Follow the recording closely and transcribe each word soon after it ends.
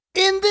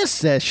this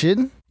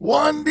session,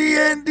 One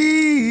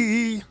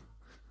D&D.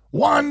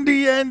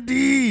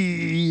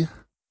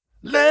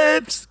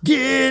 Let's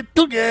get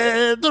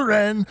together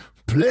and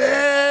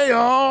play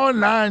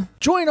online.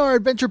 join our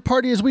adventure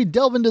party as we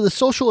delve into the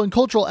social and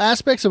cultural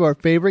aspects of our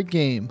favorite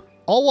game,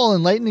 all while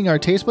enlightening our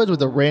taste buds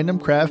with a random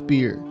craft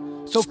beer.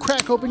 So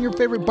crack open your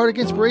favorite bardic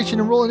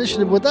inspiration and roll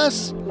initiative with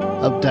us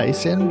of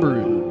Dice and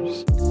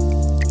Brews.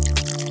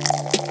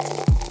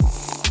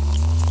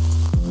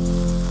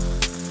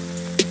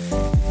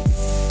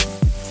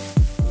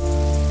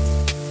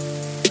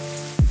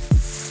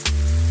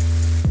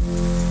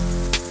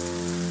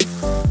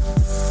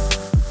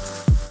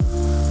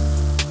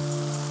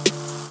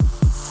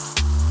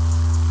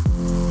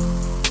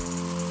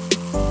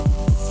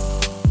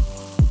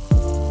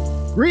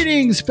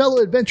 Greetings,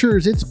 fellow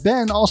adventurers. It's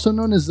Ben, also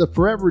known as the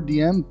Forever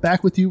DM,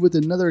 back with you with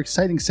another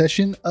exciting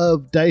session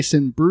of Dice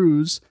and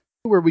Brews,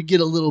 where we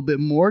get a little bit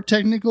more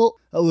technical,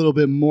 a little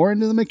bit more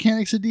into the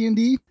mechanics of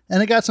D&D,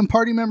 and I got some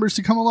party members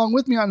to come along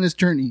with me on this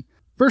journey.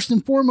 First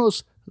and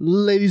foremost,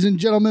 ladies and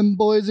gentlemen,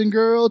 boys and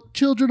girls,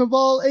 children of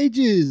all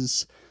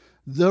ages,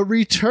 the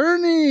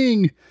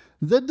returning,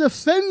 the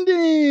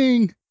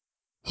defending,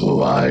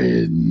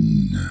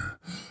 Hawaiian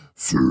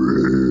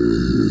free.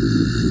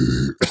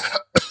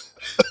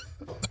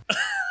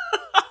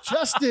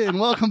 Justin.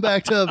 Welcome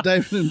back to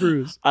Dice and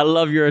Brews. I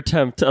love your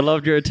attempt. I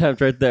loved your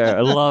attempt right there.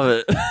 I love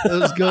it. That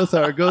was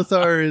Gothar.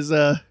 Gothar is,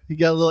 he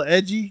got a little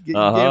edgy. Gave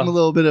him a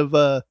little bit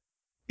of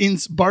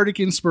bardic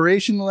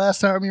inspiration the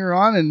last time you were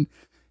on, and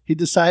he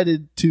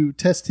decided to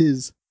test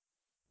his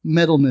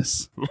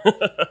metalness.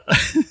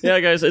 Yeah,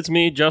 guys, it's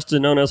me,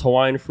 Justin, known as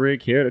Hawaiian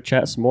Freak, here to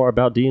chat some more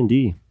about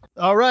D&D.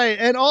 All right,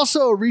 and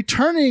also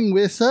returning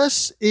with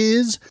us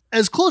is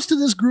as close to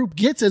this group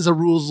gets as a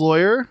rules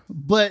lawyer,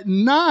 but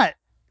not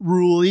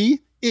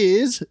Ruly,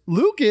 is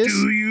Lucas.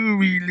 Do you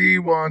really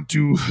want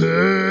to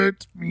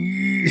hurt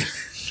me?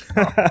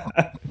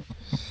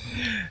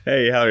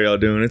 Hey, how are y'all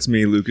doing? It's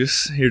me,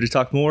 Lucas, here to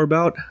talk more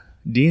about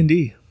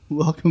D&D.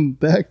 Welcome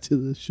back to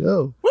the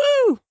show.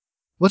 Woo!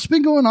 What's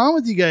been going on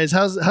with you guys?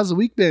 How's the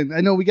week been?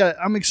 I know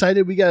I'm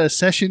excited. We got a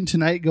session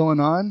tonight going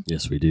on.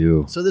 Yes, we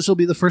do. So this will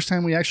be the first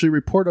time we actually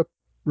record a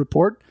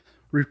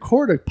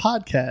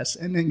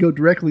podcast and then go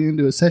directly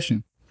into a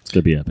session. It's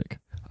going to be epic.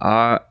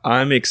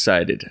 I'm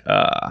excited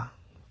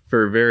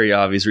for very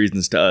obvious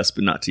reasons to us,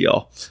 but not to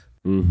y'all.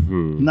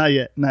 Mm-hmm. Not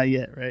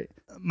yet, right?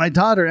 My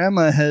daughter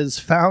Emma has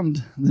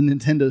found the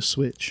Nintendo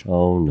Switch.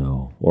 Oh,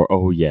 no. Or,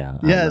 oh, yeah.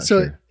 Yeah,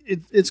 so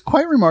it's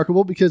quite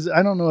remarkable because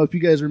I don't know if you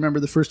guys remember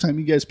the first time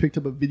you guys picked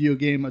up a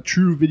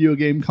true video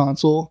game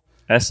console.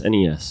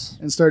 SNES.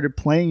 And started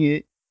playing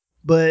it.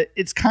 But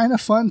it's kind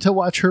of fun to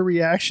watch her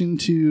reaction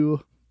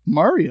to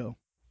Mario.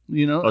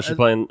 You know? Oh, she's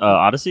playing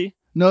Odyssey?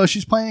 No,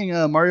 she's playing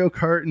Mario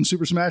Kart and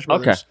Super Smash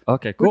Bros.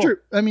 Okay, cool.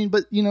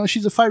 But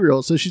she's a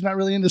 5-year-old, so she's not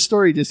really into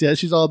story just yet.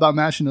 She's all about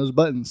mashing those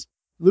buttons.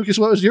 Lucas,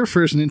 what was your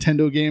first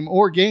Nintendo game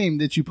or game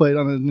that you played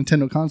on a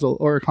Nintendo console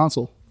or a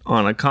console?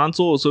 On a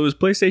console, so it was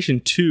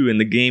PlayStation 2, and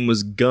the game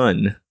was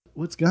Gun.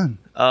 What's Gun?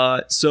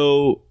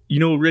 So, you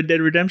know Red Dead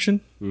Redemption?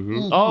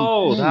 Mm-hmm.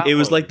 Oh, that It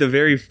was like the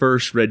very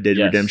first Red Dead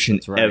Redemption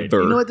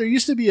ever. You know what? There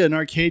used to be an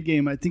arcade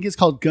game. I think it's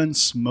called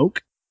Gunsmoke,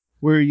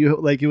 where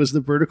you it was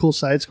the vertical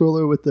side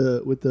scroller with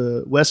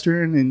the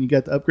western, and you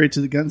got the upgrade to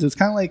the guns. It's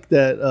kind of like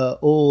that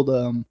old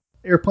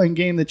airplane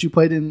game that you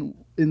played in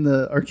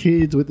the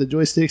arcades with the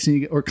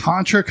joysticks, or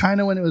Contra,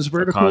 kind of when it was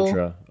vertical.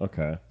 Contra,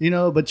 okay.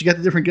 But you got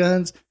the different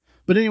guns.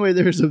 But anyway,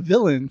 there's a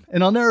villain,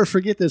 and I'll never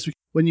forget this.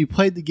 When you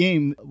played the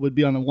game, it would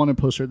be on a wanted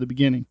poster at the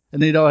beginning,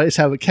 and they'd always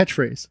have a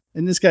catchphrase.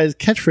 And this guy's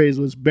catchphrase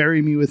was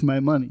 "Bury me with my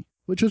money,"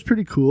 which was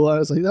pretty cool. I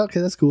was like,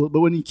 okay, that's cool.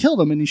 But when he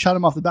killed him and he shot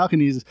him off the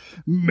balcony, he's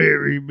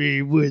 "Marry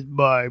me with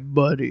my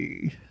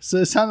money." So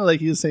it sounded like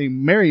he was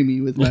saying "Marry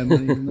me with my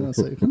money." And I was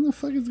like, what the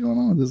fuck is going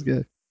on with this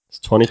guy? It's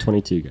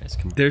 2022, guys.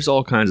 Come on. There's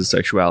all kinds of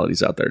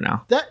sexualities out there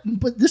now.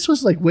 But this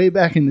was like way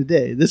back in the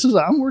day.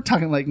 We're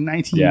talking like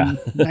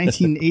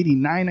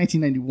 1989,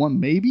 1991,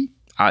 maybe.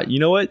 You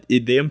know what?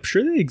 I'm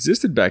sure they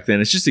existed back then.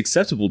 It's just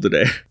acceptable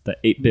today. The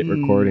 8-bit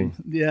recording.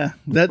 Yeah,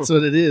 that's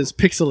what it is.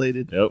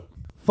 Pixelated. Yep.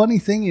 Funny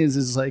thing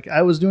is like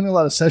I was doing a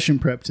lot of session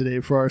prep today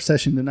for our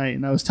session tonight,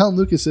 and I was telling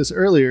Lucas this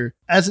earlier.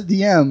 As a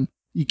DM,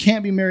 you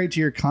can't be married to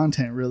your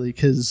content, really,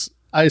 because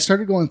I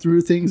started going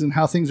through things and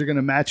how things are going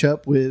to match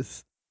up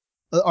with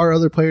our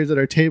other players at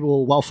our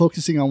table while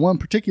focusing on one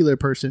particular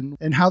person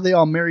and how they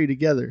all marry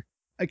together.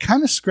 I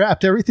kind of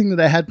scrapped everything that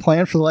I had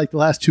planned for the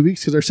last 2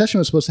 weeks, because our session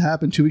was supposed to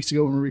happen 2 weeks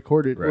ago when we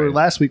recorded, or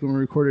last week when we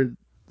recorded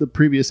the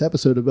previous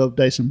episode of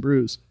Dice and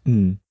Brews.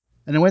 Mm.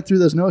 And I went through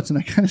those notes and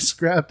I kind of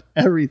scrapped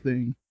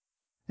everything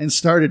and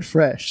started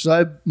fresh.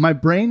 So my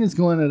brain is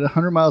going at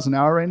 100 miles an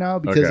hour right now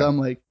because I'm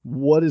like,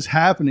 what is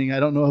happening? I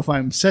don't know if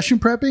I'm session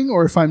prepping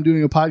or if I'm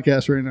doing a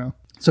podcast right now.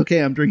 It's okay.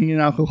 I'm drinking an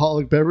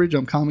alcoholic beverage.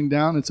 I'm calming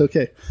down. It's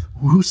okay.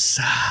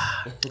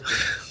 Woosah.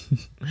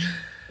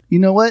 You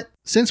know what?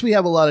 Since we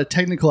have a lot of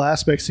technical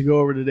aspects to go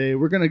over today,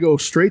 we're going to go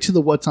straight to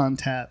the what's on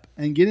tap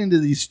and get into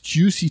these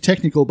juicy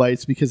technical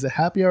bites, because the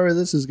happy hour of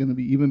this is going to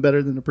be even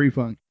better than the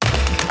pre-funk.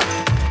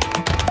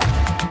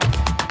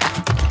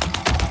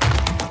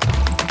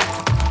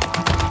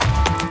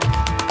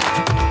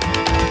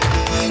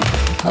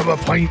 have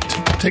a pint,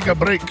 take a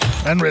break,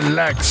 and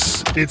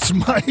relax. It's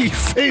my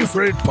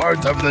favorite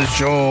part of the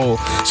show.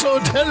 So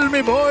tell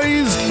me,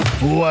 boys,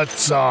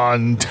 what's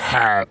on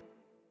tap?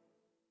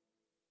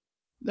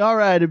 All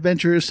right,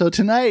 adventurers. So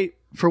tonight,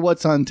 for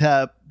What's on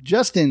Tap,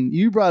 Justin,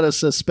 you brought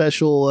us a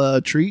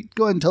special treat.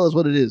 Go ahead and tell us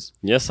what it is.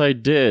 Yes, I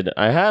did.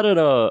 I had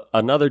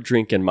another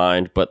drink in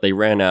mind, but they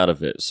ran out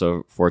of it.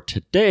 So for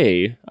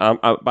today,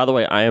 by the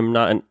way, I am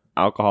not an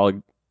alcoholic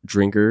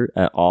drinker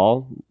at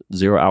all.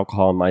 0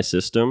 alcohol in my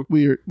system.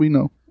 We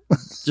know.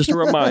 Just a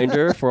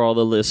reminder for all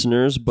the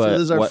listeners. But So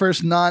this is our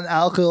first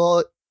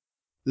non-alcoholic.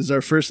 This is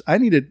our first. I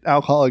need an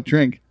alcoholic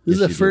drink. This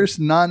Yes, is the first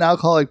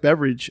non-alcoholic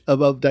beverage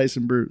above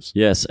Dyson Brews.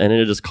 Yes, and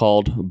it is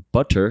called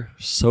butter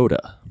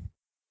soda.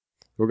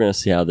 We're going to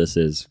see how this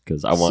is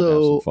because I want to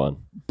have some fun.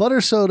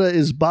 Butter soda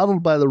is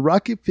bottled by the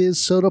Rocket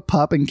Fizz Soda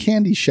Pop and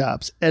Candy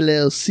Shops,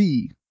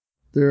 LLC.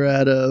 They're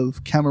out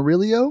of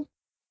Camarillo.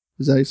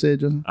 Is that how you say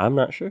it, Justin? I'm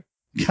not sure.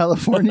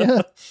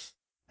 California.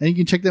 And you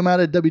can check them out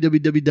at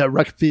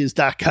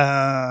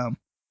www.rocketfizz.com.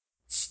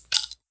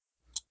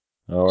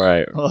 All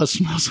right. Oh, it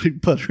smells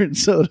like butter and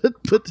soda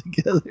put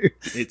together.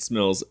 It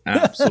smells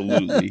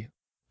absolutely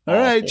All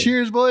right, awful.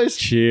 cheers, boys.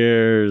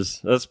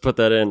 Cheers. Let's put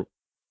that in.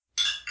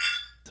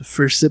 The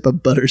first sip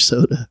of butter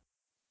soda.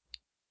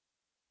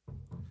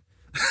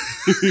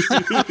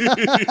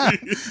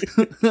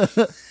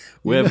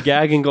 We have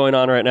gagging going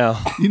on right now.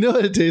 You know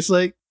what it tastes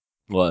like?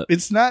 What?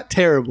 It's not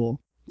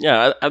terrible.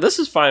 Yeah, this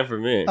is fine for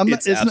me.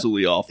 It's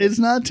absolutely awful. It's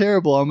not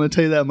terrible, I'm going to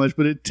tell you that much,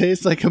 but it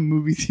tastes like a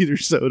movie theater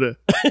soda.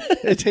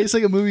 It tastes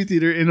like a movie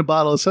theater in a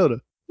bottle of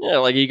soda. Yeah,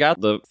 like you got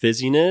the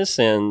fizziness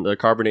and the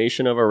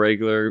carbonation of a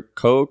regular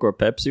Coke or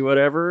Pepsi,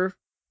 whatever,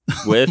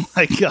 with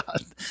My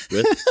God.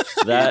 with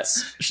that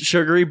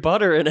sugary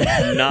butter in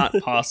it. Not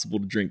possible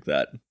to drink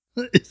that.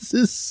 This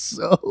is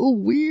so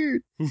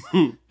weird.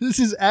 This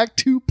is Act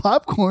 2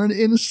 popcorn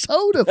in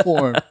soda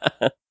form.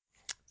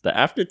 The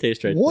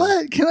aftertaste right there.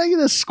 What? Can I get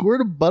a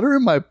squirt of butter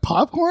in my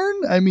popcorn?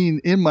 I mean,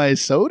 in my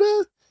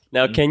soda?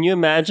 Now, can you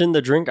imagine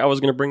the drink I was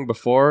going to bring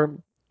before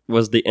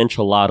was the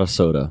enchilada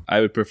soda?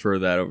 I would prefer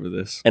that over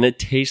this. And it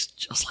tastes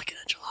just like an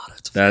enchilada.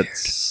 It's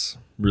That's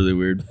really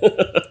weird.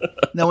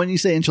 Now, when you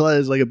say enchilada,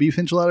 is it like a beef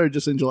enchilada or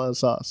just enchilada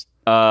sauce?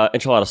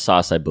 enchilada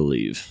sauce, I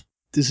believe.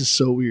 This is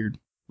so weird.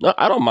 No,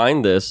 I don't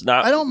mind this.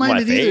 Not I don't mind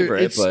my it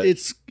favorite, either. but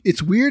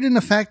It's weird in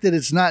the fact that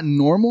it's not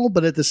normal,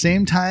 but at the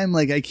same time,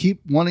 like I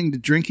keep wanting to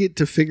drink it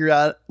to figure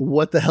out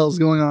what the hell's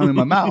going on in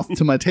my mouth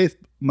to my taste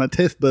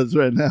buds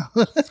right now.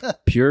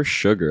 pure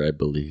sugar, I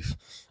believe.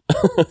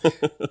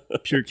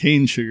 Pure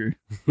cane sugar.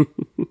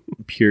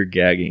 Pure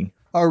gagging.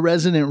 Our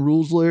resident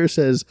rules lawyer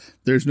says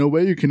there's no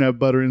way you can have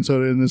butter and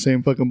soda in the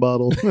same fucking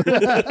bottle.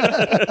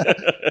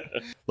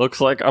 Looks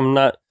like I'm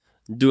not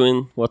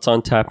doing what's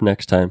on tap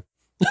next time.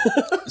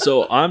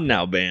 So I'm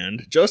now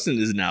banned. Justin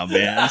is now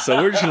banned.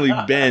 So we're just going to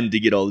leave Ben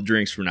to get all the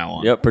drinks from now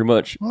on. Yep, pretty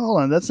much. Well,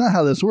 hold on, that's not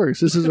how this works.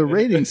 This is a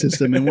rating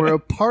system, and we're a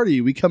party.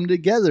 We come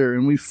together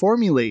and we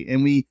formulate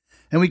and we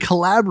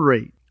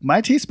collaborate. My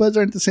taste buds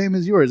aren't the same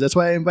as yours. That's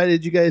why I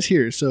invited you guys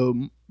here.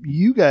 So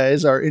you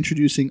guys are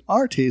introducing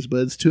our taste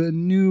buds to a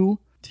new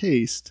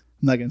taste.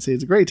 I'm not going to say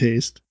it's a great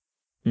taste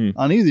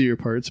on either of your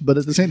parts, but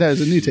at the same time,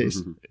 it's a new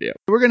taste. Yeah.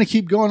 We're going to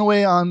keep going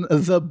away on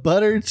the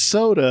buttered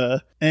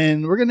soda,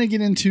 and we're going to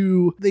get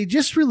into... They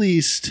just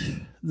released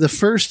the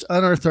first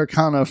Unearthed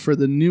Arcana for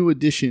the new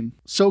edition,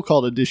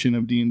 so-called edition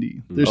of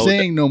D&D. They're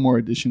saying no more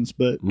editions,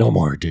 but No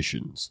more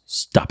additions.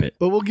 Stop it.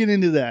 we'll get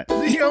into that.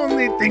 The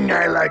only thing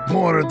I like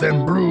more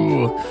than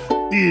brew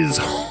is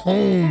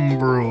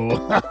homebrew.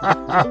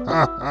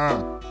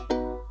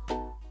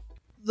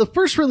 The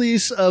first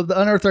release of the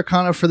Unearthed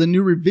Arcana for the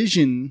new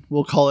revision,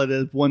 we'll call it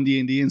a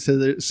 1D&D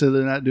so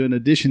they're not doing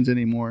editions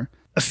anymore.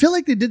 I feel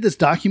like they did this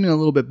document a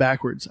little bit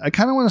backwards. I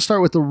kind of want to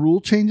start with the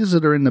rule changes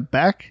that are in the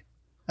back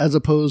as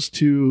opposed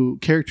to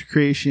character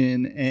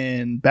creation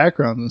and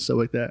backgrounds and stuff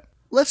like that.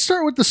 Let's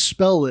start with the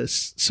spell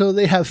list. So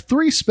they have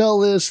 3 spell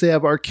lists. They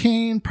have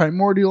Arcane,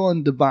 Primordial,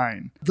 and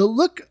Divine. The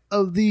look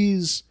of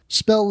these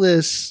spell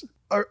lists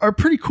are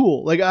pretty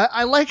cool. Like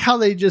I like how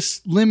they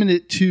just limit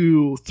it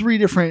to 3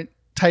 different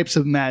types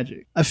of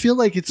magic. I feel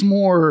like it's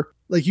more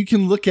like you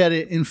can look at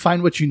it and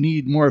find what you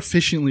need more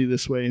efficiently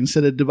this way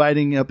instead of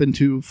dividing up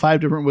into 5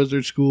 different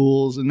wizard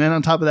schools, and then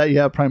on top of that you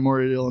have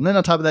Primordial, and then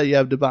on top of that you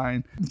have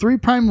Divine. 3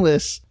 prime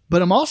lists,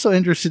 but I'm also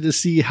interested to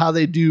see how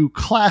they do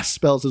class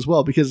spells as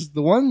well, because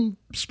the one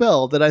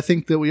spell that I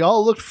think that we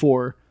all looked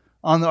for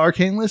on the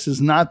Arcane list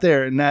is not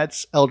there, and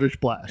that's Eldritch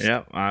Blast.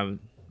 Yeah,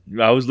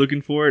 I was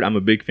looking for it. I'm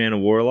a big fan of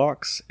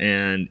Warlocks,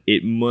 and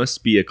it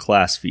must be a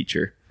class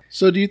feature.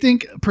 So do you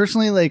think,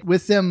 personally, like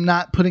with them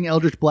not putting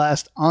Eldritch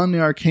Blast on the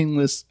Arcane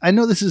list, I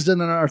know this is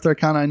done in Unearthed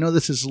Arcana, I know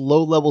this is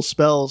low-level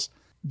spells,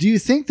 do you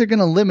think they're going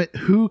to limit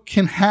who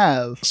can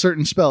have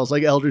certain spells,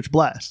 like Eldritch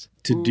Blast?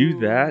 To do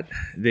that,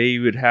 they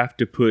would have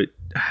to put...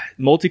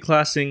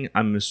 Multiclassing,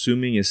 I'm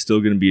assuming, is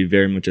still going to be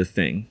very much a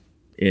thing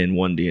in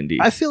 1D&D.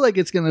 I feel like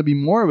it's going to be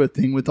more of a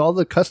thing with all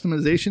the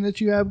customization that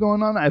you have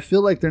going on. I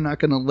feel like they're not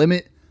going to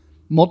limit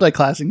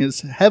multiclassing as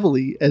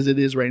heavily as it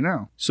is right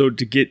now. So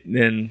to get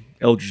then...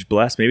 Eldritch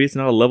Blast, maybe it's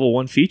not a level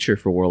 1 feature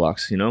for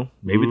Warlocks, you know?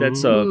 Maybe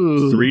that's a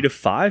 3 to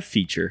 5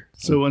 feature.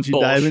 So once you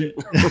dive in,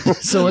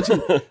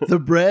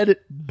 the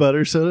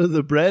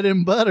bread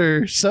and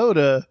butter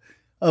soda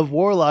of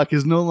Warlock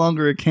is no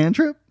longer a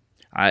cantrip?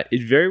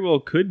 It very well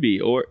could be,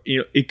 or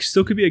it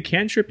still could be a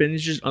cantrip and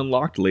it's just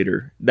unlocked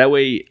later. That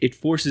way, it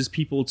forces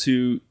people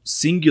to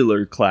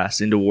singular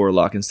class into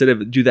Warlock instead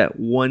of do that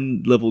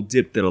one level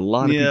dip that a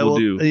lot of people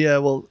do. Yeah,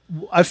 well,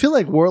 I feel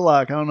like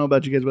Warlock. I don't know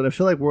about you guys, but I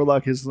feel like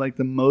Warlock is like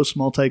the most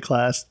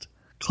multi-classed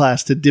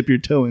class to dip your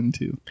toe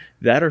into.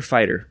 That or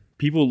Fighter.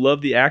 People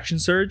love the Action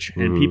Surge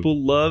and people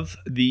love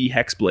the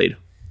Hexblade.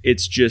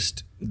 It's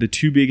just the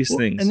two biggest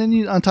things. And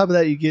then on top of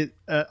that, you get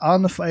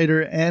on the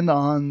Fighter and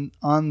on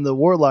the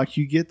Warlock,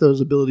 you get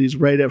those abilities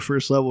right at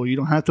first level. You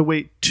don't have to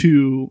wait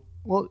so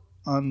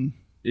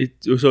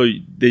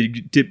they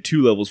dip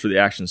 2 levels for the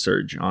Action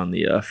Surge on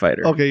the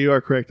Fighter. Okay, you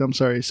are correct. I'm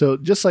sorry. So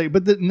just like,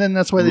 then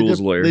that's why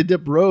they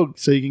dip Rogue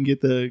so you can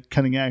get the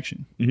cutting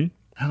action. Mm-hmm.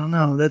 I don't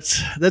know.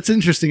 That's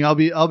interesting. I'll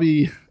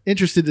be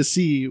interested to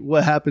see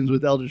what happens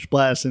with Eldritch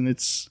Blast and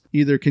its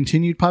either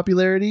continued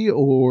popularity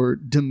or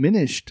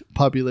diminished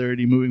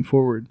popularity moving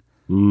forward.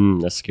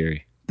 That's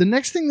scary. The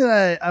next thing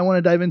that I want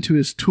to dive into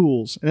is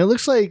tools. And it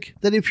looks like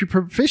that if you're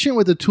proficient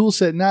with the tool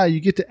set now, you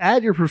get to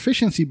add your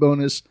proficiency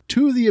bonus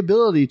to the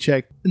ability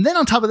check. And then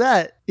on top of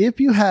that, if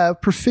you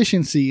have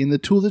proficiency in the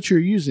tool that you're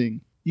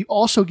using, you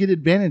also get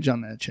advantage on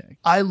that check.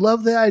 I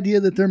love the idea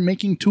that they're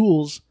making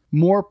tools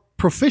more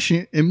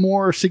proficient and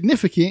more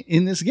significant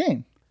in this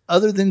game,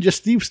 other than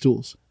just Thieves'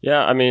 tools.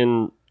 Yeah, I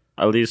mean,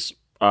 at least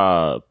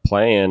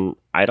playing,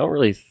 I don't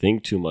really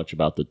think too much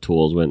about the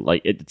tools when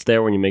it's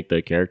there when you make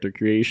the character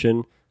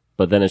creation,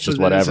 but then it's just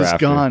whatever it's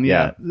after. Gone,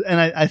 yeah. And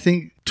I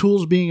think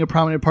tools being a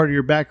prominent part of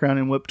your background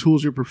and what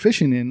tools you're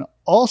proficient in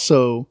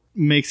also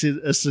makes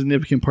it a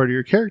significant part of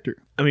your character.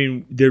 I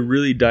mean, they're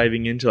really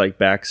diving into like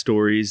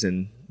backstories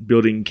and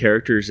building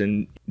characters,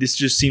 and this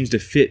just seems to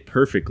fit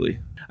perfectly.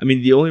 I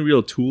mean, the only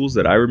real tools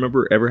that I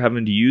remember ever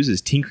having to use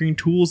is tinkering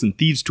tools and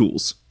thieves'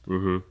 tools.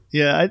 Mm-hmm.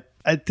 Yeah,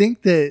 I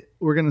think that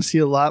we're going to see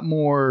a lot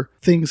more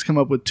things come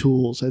up with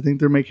tools. I think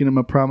they're making them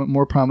a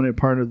more prominent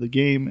part of the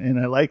game, and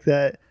I like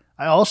that.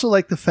 I also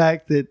like the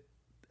fact that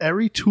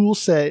every tool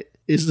set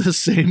is the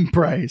same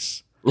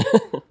price.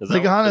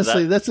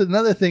 Honestly, that's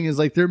another thing is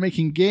like they're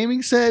making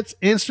gaming sets,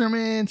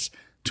 instruments,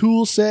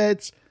 tool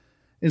sets.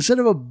 Instead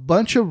of a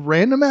bunch of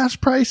random ass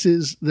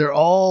prices, they're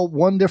all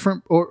one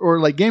different,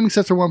 or like gaming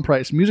sets are one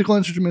price, musical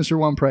instruments are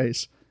one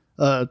price,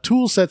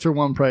 tool sets are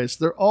one price.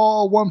 They're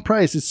all one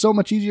price. It's so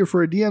much easier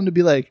for a DM to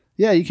be like,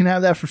 yeah, you can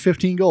have that for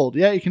 15 gold.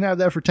 Yeah, you can have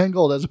that for 10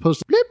 gold, as opposed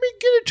to, let me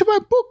get into my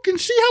book and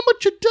see how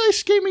much a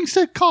dice gaming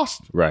set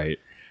costs. Right.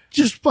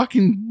 Just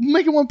fucking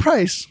make it one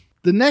price.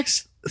 The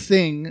next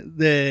thing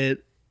that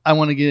I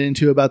want to get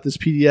into about this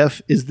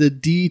PDF is the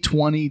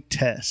D20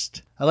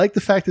 test. I like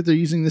the fact that they're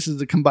using this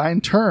as a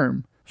combined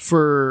term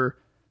for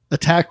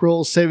attack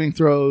rolls, saving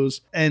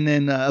throws, and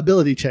then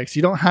ability checks.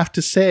 You don't have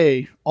to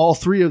say all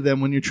 3 of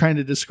them when you're trying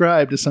to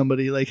describe to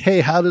somebody like,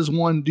 hey, how does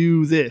one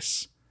do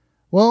this?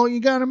 Well,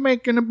 you got to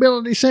make an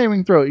ability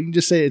saving throw. You can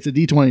just say it's a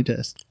D20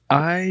 test.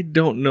 I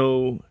don't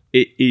know.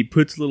 It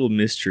puts a little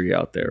mystery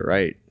out there,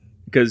 right?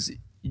 Because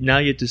now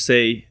you have to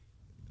say,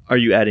 are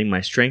you adding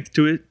my strength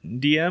to it,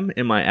 DM?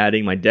 Am I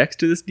adding my dex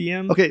to this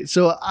DM? Okay,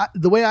 so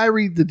the way I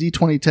read the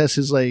D20 test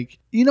is like,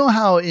 you know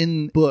how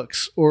in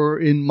books or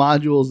in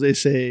modules they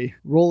say,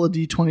 roll a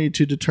D20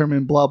 to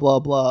determine blah, blah,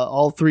 blah,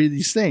 all 3 of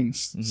these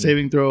things,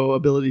 saving throw,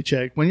 ability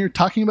check. When you're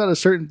talking about a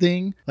certain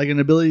thing, like an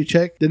ability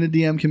check, then a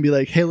DM can be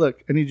like, hey,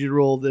 look, I need you to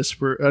roll this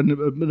for an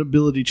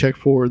ability check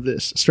for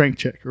this, strength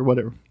check or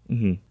whatever.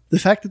 Mm-hmm. The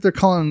fact that they're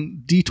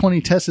calling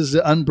D20 tests as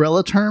the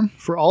umbrella term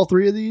for all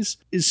 3 of these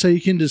is so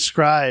you can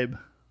describe,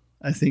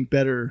 I think,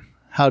 better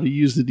how to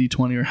use the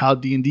D20 or how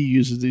D&D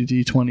uses the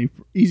D20.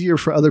 Easier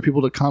for other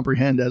people to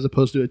comprehend as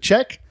opposed to a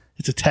check.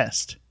 It's a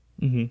test.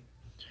 Mm-hmm.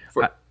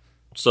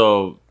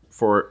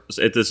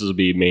 This will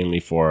be mainly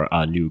for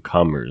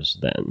newcomers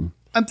then.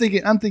 I'm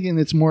thinking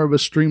it's more of a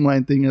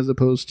streamlined thing as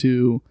opposed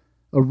to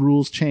a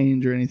rules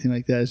change or anything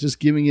like that. It's just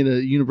giving it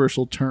a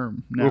universal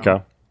term now.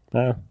 Okay.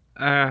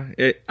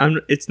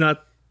 It's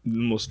not the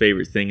most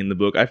favorite thing in the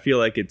book. I feel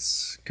like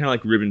it's kind of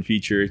like ribbon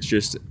feature. It's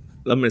just,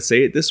 I'm going to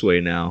say it this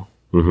way now.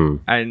 Mm-hmm.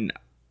 And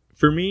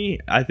for me,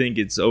 I think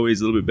it's always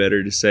a little bit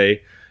better to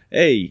say,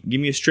 hey, give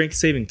me a strength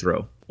saving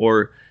throw.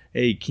 Or,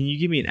 hey, can you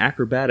give me an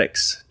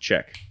acrobatics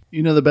check?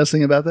 You know the best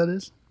thing about that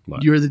is?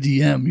 What? You're the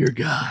DM. You're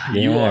God.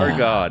 You are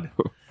God.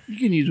 You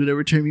can use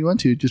whatever term you want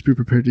to. Just be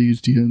prepared to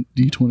use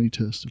D20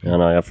 test. Okay?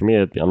 Yeah, for me,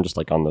 I'm just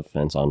like on the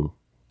fence on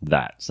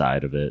that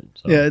side of it.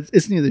 So. Yeah,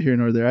 it's neither here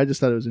nor there. I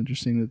just thought it was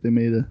interesting that they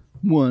made a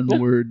one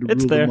word to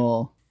rule them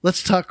all.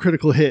 Let's talk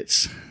critical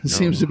hits. It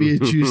seems to be a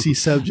juicy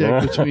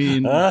subject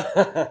between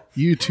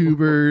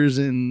YouTubers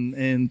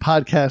and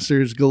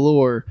podcasters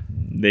galore.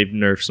 They've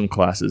nerfed some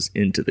classes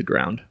into the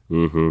ground.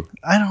 Mm-hmm.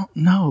 I don't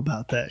know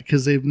about that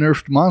because they've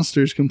nerfed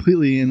monsters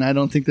completely, and I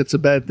don't think that's a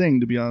bad thing,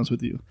 to be honest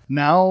with you.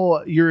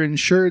 Now you're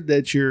ensured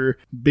that your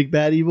big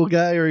bad evil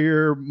guy or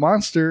your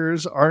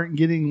monsters aren't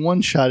getting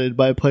one-shotted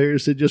by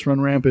players that just run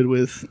rampant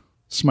with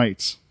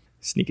smites.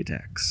 Sneak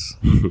attacks.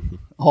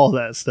 All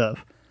that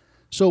stuff.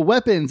 So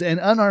weapons and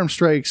unarmed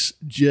strikes,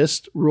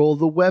 just roll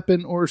the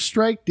weapon or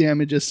strike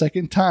damage a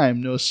second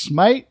time. No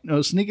smite,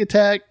 no sneak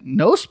attack,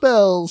 no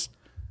spells,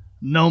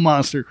 no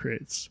monster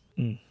crits.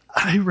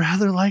 I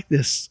rather like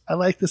this. I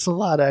like this a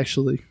lot,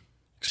 actually.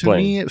 Explain.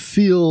 To me, it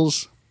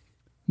feels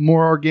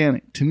more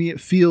organic. To me, it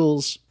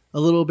feels a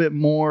little bit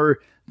more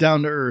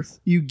down to earth.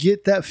 You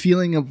get that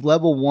feeling of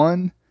level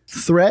 1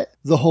 threat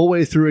the whole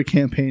way through a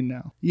campaign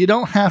now. You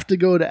don't have to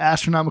go to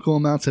astronomical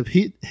amounts of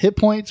hit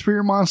points for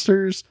your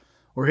monsters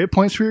or hit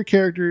points for your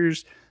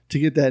characters to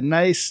get that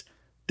nice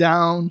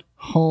down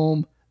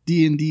home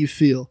D&D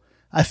feel.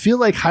 I feel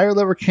like higher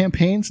level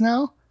campaigns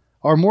now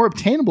are more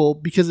obtainable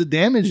because the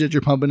damage that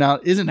you're pumping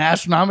out isn't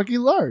astronomically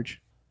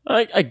large.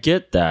 I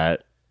get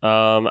that.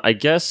 I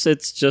guess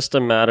it's just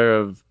a matter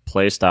of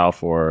play style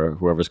for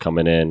whoever's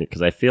coming in,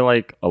 because I feel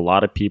like a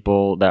lot of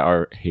people that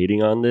are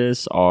hating on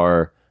this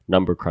are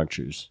number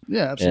crunchers.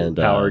 Yeah, absolutely. And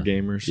Power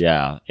gamers.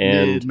 Yeah,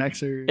 and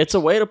Mid-maxers. it's a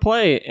way to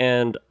play,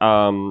 and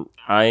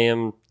I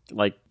am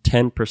like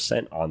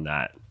 10% on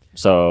that.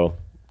 So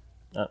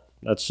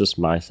that's just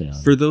my say on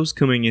it. For those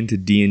coming into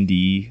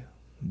D&D,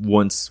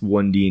 once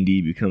one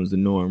D&D becomes the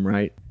norm,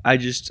 right? I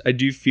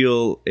do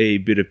feel a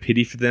bit of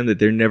pity for them that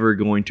they're never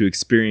going to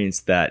experience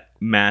that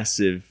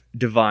massive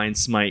divine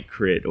smite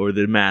crit or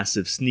the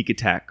massive sneak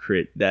attack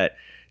crit that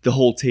the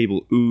whole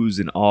table oohs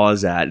and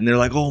ahs at. And they're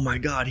like, oh my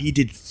god, he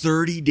did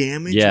 30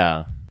 damage?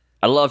 Yeah,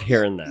 I love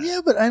hearing that.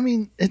 Yeah, but I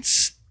mean,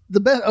 it's the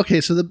best.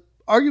 Okay, so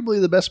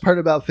arguably the best part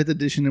about 5th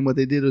edition and what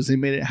they did was they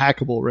made it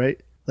hackable, right?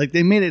 Like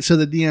they made it so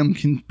the DM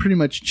can pretty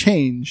much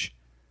change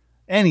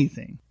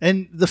anything.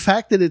 And the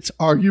fact that it's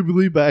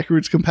arguably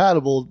backwards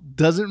compatible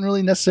doesn't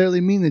really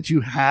necessarily mean that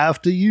you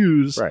have to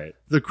use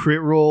the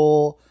crit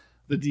roll,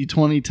 the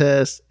D20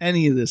 test,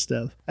 any of this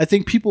stuff. I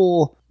think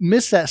people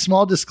miss that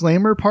small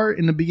disclaimer part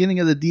in the beginning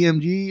of the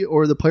DMG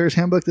or the player's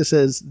handbook that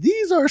says,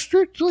 these are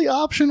strictly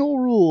optional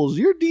rules.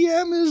 Your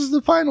DM is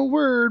the final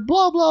word,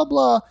 blah, blah,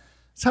 blah.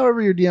 It's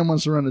however your DM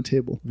wants to run the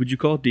table. Would you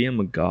call DM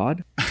a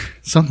god?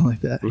 Something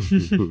like that.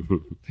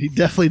 He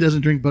definitely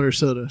doesn't drink butter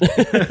soda.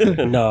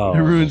 No. It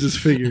ruins his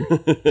figure.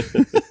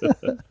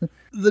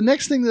 The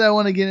next thing that I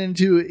want to get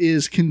into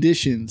is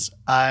conditions.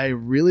 I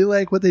really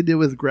like what they did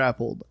with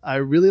Grappled. I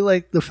really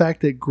like the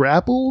fact that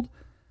Grappled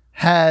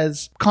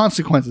has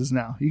consequences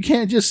now. You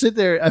can't just sit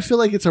there. I feel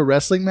like it's a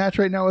wrestling match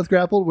right now with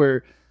Grappled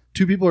where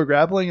two people are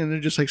grappling and they're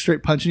just like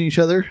straight punching each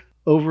other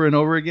over and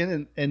over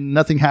again and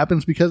nothing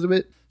happens because of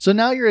it. So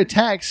now your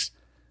attacks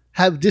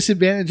have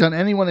disadvantage on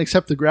anyone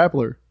except the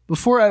grappler.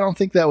 Before, I don't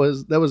think that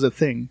was a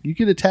thing. You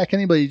could attack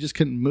anybody, you just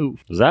couldn't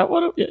move. Is that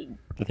what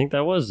I think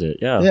that was it.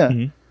 Yeah. Yeah.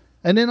 Mm-hmm.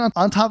 And then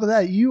on top of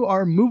that, you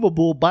are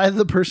movable by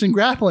the person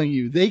grappling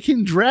you. They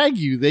can drag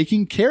you. They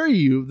can carry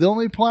you. The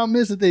only problem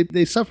is that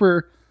they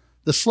suffer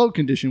the slow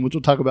condition, which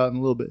we'll talk about in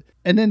a little bit.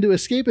 And then to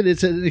escape it,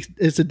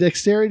 it's a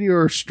dexterity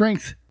or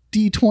strength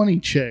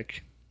D20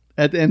 check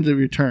at the end of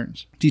your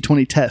turns.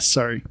 D20 test,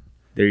 sorry.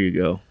 There you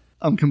go.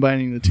 I'm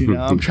combining the two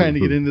now. I'm trying to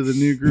get into the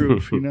new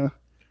groove, you know?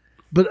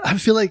 But I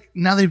feel like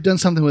now they've done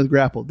something with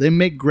Grapple. They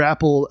make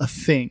Grapple a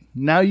thing.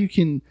 Now you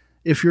can,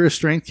 if you're a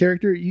strength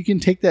character, you can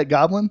take that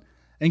goblin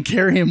and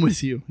carry him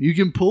with you. You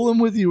can pull him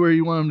with you where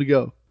you want him to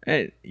go.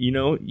 And,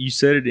 you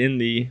said it in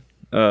the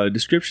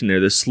description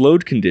there, the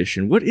slowed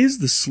condition. What is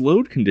the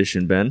slowed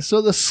condition, Ben?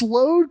 So the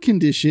slowed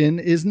condition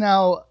is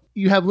now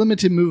you have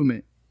limited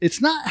movement. It's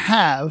not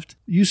halved.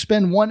 You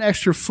spend 1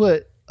 extra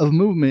foot of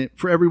movement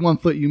for every 1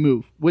 foot you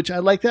move, which I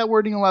like that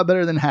wording a lot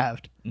better than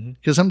halved.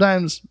 Because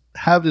sometimes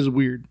halved is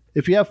weird.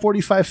 If you have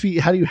 45 feet,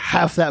 how do you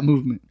half that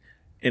movement?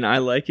 And I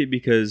like it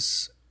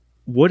because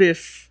what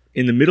if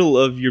in the middle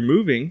of your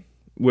moving,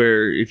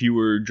 where if you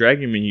were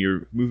dragging him and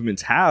your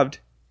movement's halved,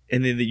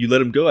 and then you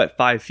let him go at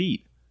 5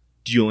 feet,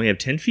 do you only have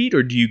 10 feet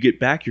or do you get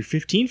back your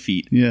 15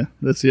 feet? Yeah,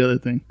 that's the other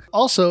thing.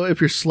 Also,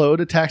 if you're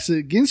slowed, attacks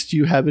against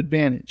you have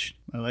advantage.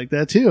 I like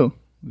that too.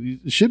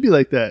 It should be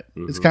like that.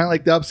 It's kind of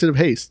like the opposite of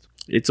haste.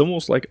 It's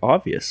almost like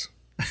obvious.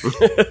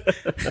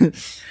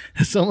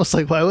 It's almost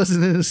like, why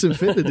wasn't this in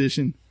 5th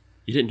edition?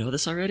 You didn't know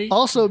this already?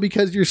 Also,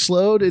 because you're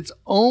slowed, it's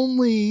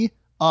only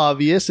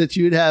obvious that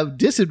you'd have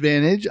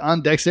disadvantage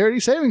on dexterity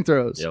saving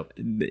throws. Yep.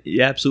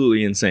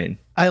 Absolutely insane.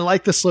 I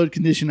like the slowed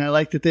condition. I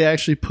like that they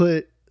actually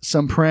put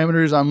some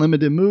parameters on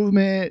limited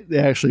movement. They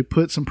actually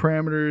put some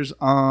parameters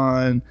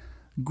on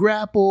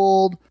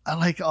grappled. I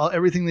like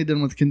everything they've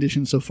done with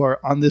conditions so far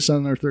on this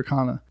Unearthed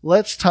Arcana.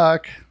 Let's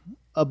talk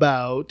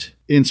about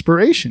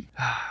inspiration.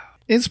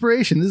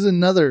 Inspiration, this is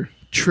another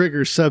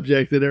trigger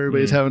subject that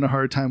everybody's having a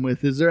hard time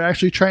with is they're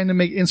actually trying to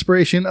make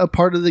inspiration a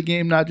part of the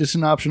game, not just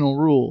an optional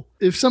rule.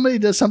 If somebody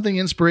does something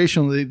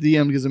inspirational, the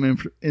DM gives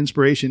them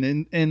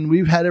inspiration. And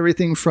we've had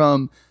everything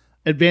from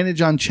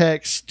advantage on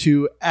checks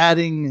to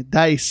adding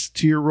dice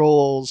to your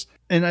rolls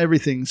and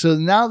everything. So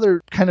now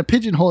they're kind of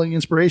pigeonholing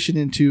inspiration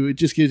into it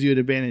just gives you an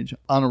advantage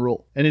on a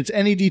roll. And it's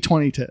any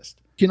D20 test.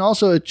 You can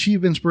also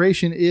achieve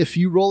inspiration if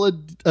you roll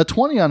a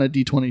 20 on a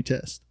D20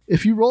 test.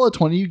 If you roll a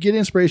 20, you get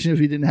inspiration if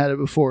you didn't have it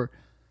before.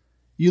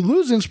 You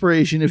lose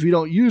inspiration if you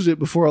don't use it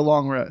before a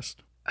long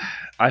rest.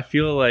 I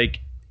feel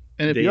like...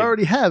 And if you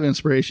already have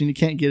inspiration, you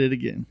can't get it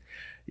again.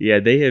 Yeah,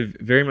 they have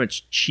very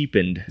much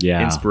cheapened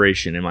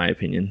inspiration, in my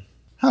opinion.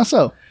 How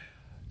so?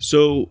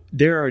 So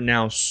there are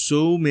now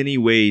so many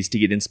ways to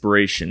get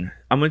inspiration.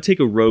 I'm going to take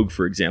a rogue,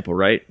 for example,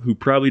 right? Who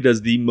probably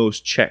does the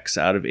most checks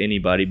out of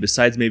anybody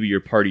besides maybe your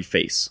party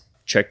face.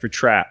 Check for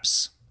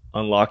traps,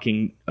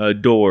 unlocking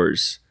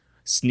doors,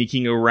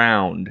 sneaking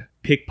around,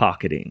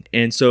 pickpocketing.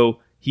 And so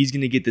he's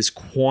going to get this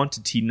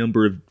quantity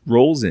number of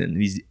rolls in,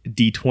 these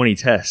D20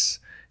 tests.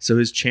 So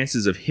his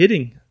chances of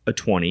hitting a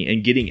 20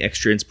 and getting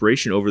extra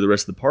inspiration over the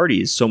rest of the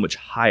party is so much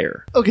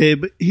higher. Okay,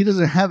 but he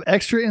doesn't have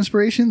extra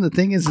inspiration. The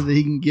thing is that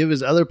he can give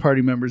his other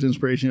party members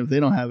inspiration if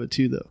they don't have it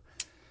too, though.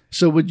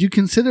 So would you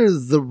consider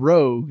the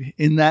rogue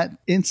in that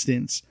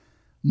instance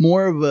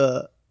more of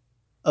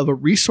a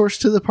resource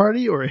to the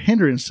party or a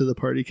hindrance to the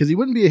party? Because he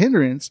wouldn't be a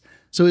hindrance.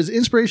 So is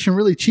inspiration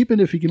really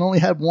cheapened if he can only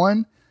have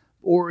one,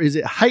 or is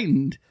it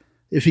heightened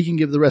if he can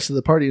give the rest of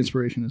the party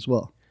inspiration as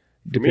well?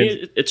 For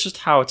me, it's just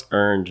how it's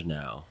earned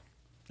now.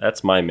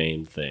 That's my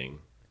main thing.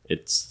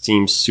 It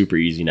seems super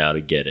easy now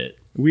to get it.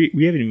 We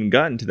haven't even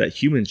gotten to that.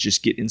 Humans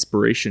just get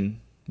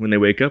inspiration when they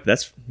wake up.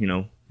 That's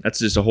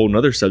just a whole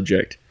nother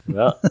subject.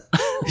 Well,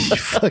 You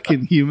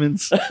fucking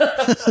humans.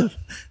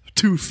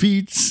 2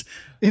 feet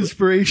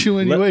inspiration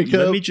when you wake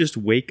up. Let me just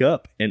wake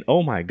up and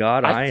oh my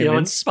God, I am feel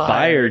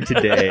inspired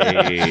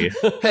today.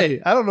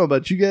 Hey, I don't know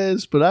about you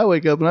guys, but I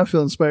wake up and I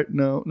feel inspired.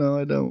 No,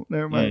 I don't.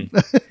 Never mind.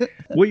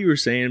 What you were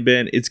saying,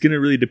 Ben, it's going to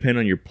really depend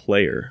on your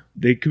player.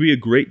 They could be a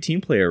great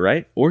team player,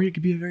 right? Or he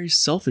could be a very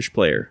selfish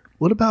player.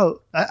 What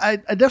about, I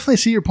definitely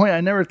see your point.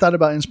 I never thought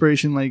about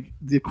inspiration. Like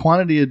the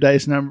quantity of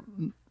dice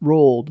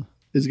rolled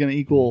is going to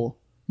equal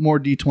more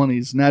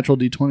D20s, natural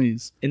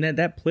D20s. And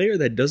that player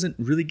that doesn't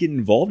really get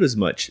involved as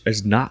much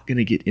is not going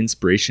to get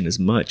inspiration as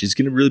much. It's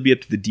going to really be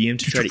up to the DM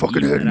to try to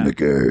fucking head in the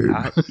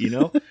game. You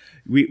know,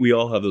 we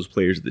all have those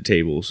players at the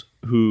tables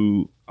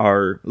who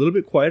are a little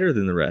bit quieter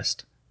than the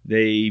rest.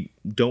 They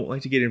don't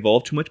like to get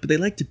involved too much, but they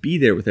like to be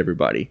there with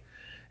everybody.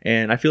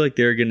 And I feel like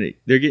they're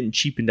getting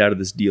cheapened out of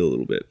this deal a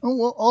little bit. Oh,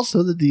 well,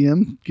 also the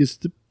DM gets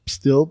to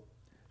still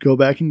go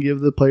back and give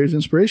the players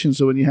inspiration.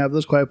 So when you have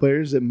those quiet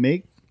players that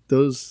make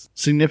those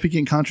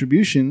significant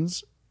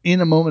contributions in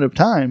a moment of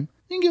time,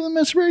 you can give them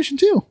inspiration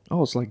too.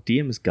 Oh, it's like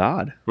DM is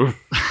God.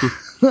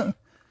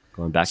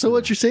 going back. So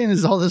what you're saying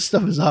is all this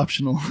stuff is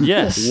optional.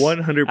 Yes,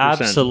 100%.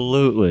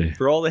 absolutely.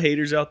 For all the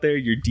haters out there,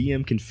 your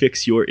DM can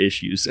fix your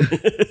issues.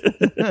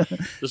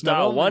 Just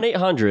dial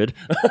 1-800.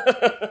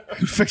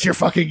 Fix your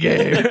fucking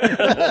game.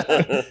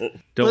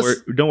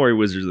 Don't worry,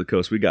 Wizards of the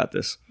Coast. We got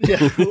this.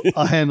 Yeah,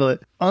 I'll handle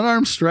it.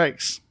 Unarmed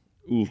strikes.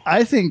 Ooh.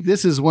 I think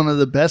this is one of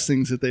the best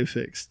things that they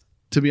fixed,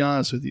 to be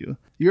honest with you.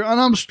 Your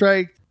unarmed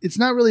strike, it's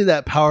not really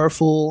that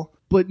powerful,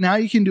 but now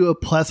you can do a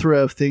plethora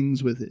of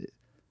things with it.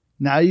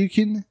 Now you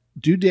can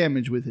do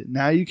damage with it.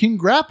 Now you can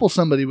grapple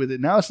somebody with it.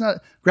 Now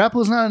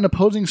grapple is not an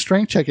opposing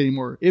strength check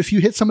anymore. If you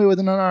hit somebody with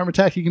an unarmed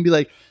attack, you can be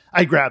like,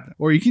 I grab them.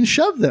 Or you can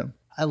shove them.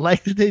 I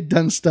like that they've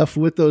done stuff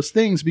with those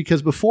things,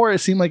 because before it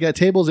seemed like at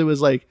tables it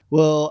was like,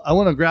 well, I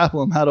want to grapple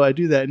them. How do I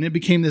do that? And it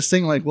became this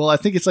thing like, well, I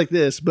think it's like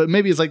this, but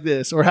maybe it's like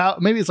this, or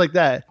maybe it's like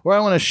that, or I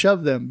want to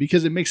shove them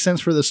because it makes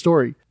sense for the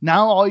story.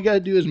 Now all you got to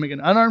do is make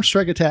an unarmed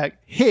strike attack,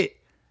 hit,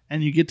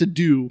 and you get to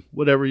do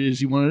whatever it is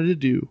you wanted to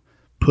do.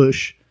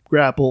 Push,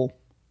 grapple,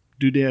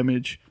 do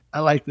damage.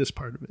 I like this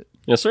part of it.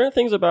 Yeah, certain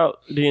things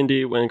about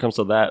D&D when it comes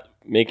to that,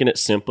 making it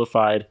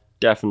simplified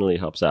definitely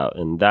helps out,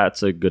 and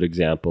that's a good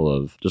example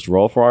of just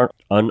roll for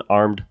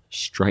unarmed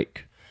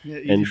strike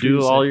and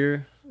do all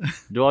your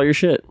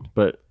shit.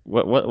 But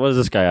what does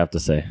this guy have to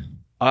say?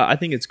 I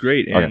think it's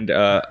great, Okay. and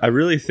I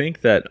really think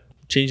that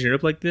changing it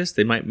up like this,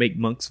 they might make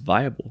monks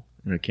viable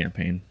in a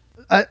campaign.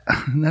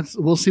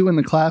 We'll see when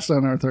the class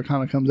on Earth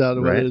Arcana comes out,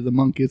 Right. whether the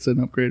monk gets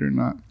an upgrade or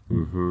not.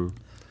 Mm-hmm.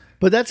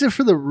 But that's it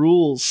for the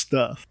rules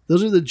stuff.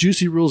 Those are the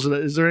juicy rules.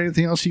 Is there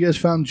anything else you guys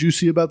found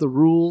juicy about the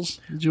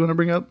rules that you want to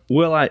bring up?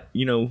 Well,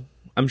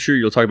 I'm sure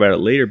you'll talk about it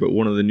later, but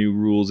one of the new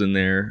rules in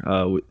there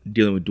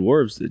dealing with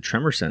dwarves, the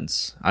tremor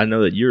sense, I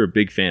know that you're a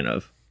big fan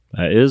of.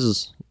 That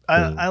is.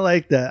 I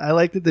like that. I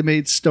like that they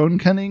made stone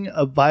cunning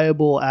a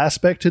viable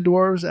aspect to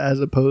dwarves as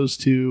opposed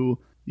to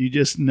you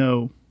just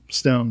know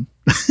stone.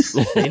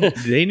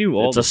 They knew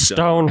all It's the a stuff,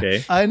 stone.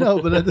 okay? I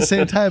know, but at the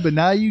same time, but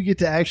now you get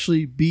to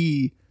actually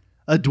be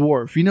a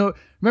dwarf.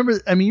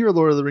 Remember, you're a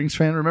Lord of the Rings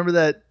fan. Remember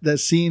that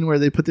scene where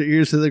they put their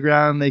ears to the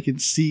ground, they can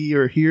see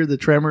or hear the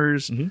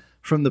tremors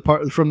from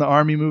the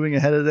army moving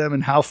ahead of them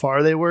and how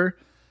far they were.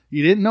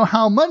 You didn't know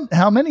how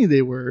many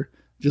they were,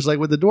 just like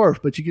with the dwarf,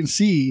 but you can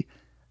see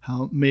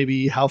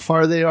how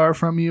far they are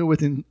from you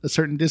within a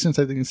certain distance.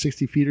 I think it's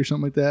 60 feet or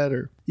something like that.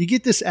 Or you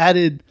get this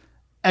added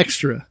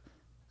extra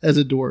as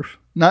a dwarf.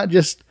 Not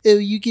just, oh,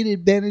 you get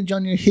advantage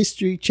on your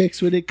history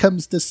checks when it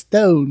comes to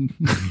stone.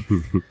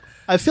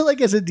 I feel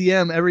like as a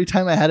DM, every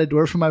time I had a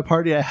dwarf in my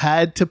party, I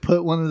had to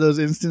put one of those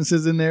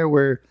instances in there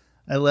where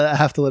I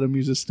have to let him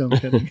use his stone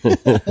cutting.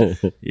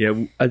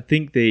 Yeah, I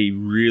think they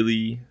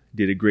really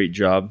did a great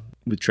job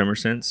with Tremor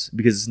Sense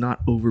because it's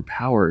not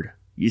overpowered.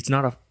 It's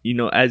not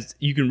as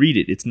you can read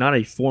it, it's not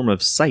a form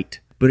of sight,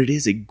 but it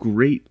is a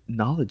great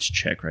knowledge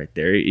check right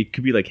there. It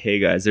could be like, hey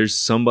guys, there's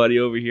somebody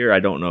over here.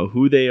 I don't know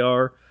who they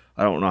are.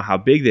 I don't know how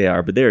big they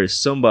are, but there is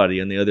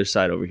somebody on the other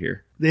side over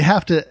here. They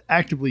have to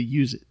actively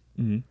use it.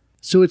 Mm-hmm.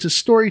 So it's a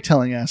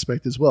storytelling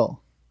aspect as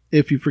well.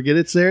 If you forget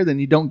it's there, then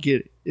you don't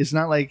get it. It's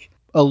not like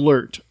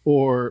alert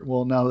or,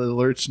 well, now the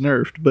alert's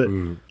nerfed, but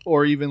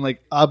or even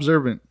like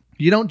observant.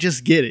 You don't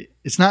just get it.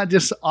 It's not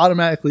just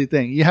automatically a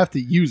thing. You have to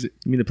use it.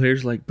 I mean, the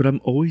player's like, but I'm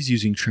always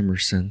using Tremor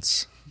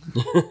Sense.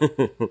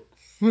 I'm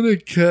going to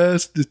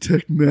cast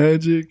Detect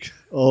Magic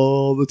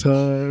all the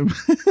time.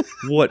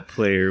 What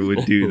player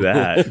would do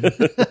that?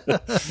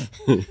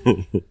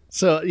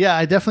 So, yeah,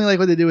 I definitely like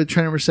what they do with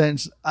Tremor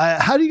Sense.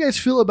 How do you guys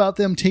feel about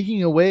them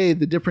taking away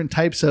the different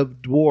types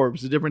of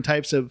dwarves, the different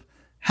types of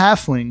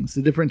halflings,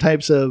 the different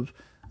types of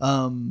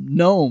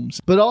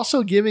gnomes, but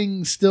also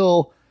giving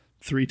still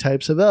 3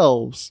 types of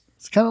elves?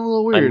 It's kind of a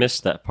little weird. I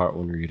missed that part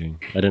when reading.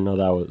 I didn't know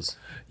that was.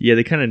 Yeah,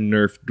 they kind of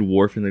nerfed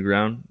Dwarf in the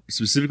ground,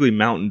 specifically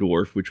Mountain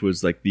Dwarf, which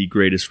was like the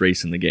greatest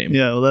race in the game.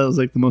 Yeah, well, that was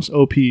like the most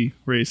OP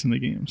race in the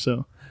game.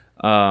 So,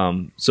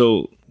 the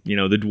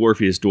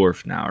dwarfiest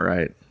dwarf now,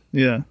 right?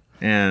 Yeah.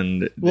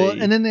 And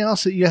and then they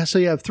also you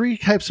have 3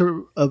 types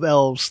of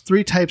elves,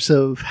 3 types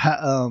of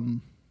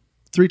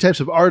 3 types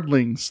of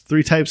ardlings,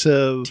 3 types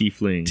of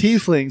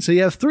tieflings. So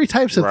you have 3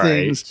 types of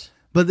things.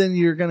 But then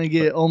you're going to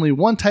get only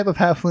 1 type of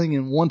halfling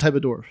and 1 type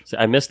of dwarf. See,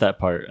 I missed that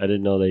part. I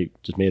didn't know they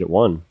just made it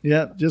 1.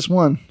 Yeah, just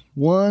 1.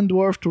 1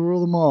 dwarf to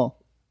rule them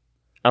all.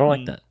 I don't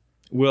like that.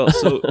 Well,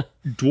 so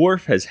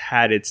dwarf has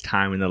had its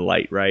time in the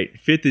light, right?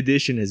 5th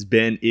edition has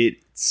been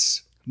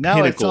its Now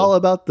pinnacle. It's all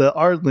about the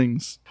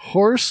ardlings.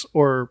 Horse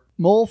or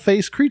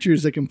mole-faced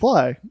creatures that can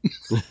fly.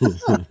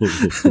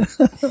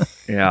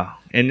 Yeah,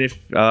 and if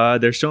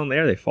they're still in the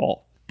air, they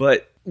fall.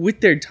 But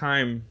with their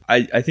time,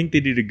 I think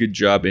they did a good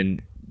job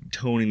in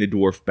toning the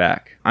dwarf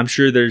back. I'm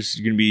sure there's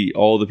going to be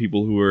all the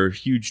people who are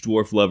huge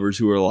dwarf lovers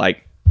who are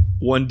like,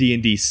 1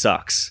 D&D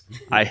sucks.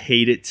 I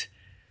hate it.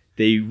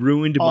 They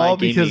ruined my all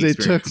gaming because they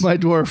experience. took my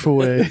dwarf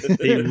away.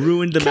 They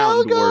ruined the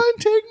mountain dwarf. Calgon,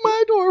 take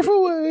my dwarf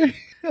away.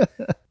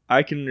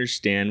 I can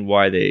understand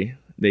why they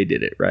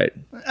did it, right?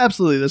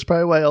 Absolutely. That's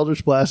probably why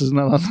Eldritch Blast is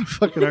not on the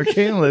fucking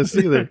arcane list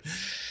either.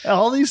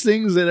 All these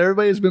things that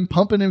everybody's been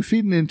pumping and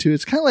feeding into,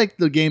 it's kind of like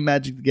the game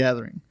Magic the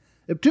Gathering.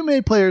 If too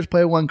many players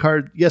play 1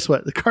 card, guess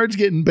what? The card's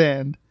getting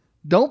banned.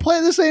 Don't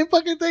play the same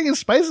fucking thing and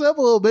spice it up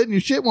a little bit and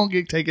your shit won't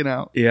get taken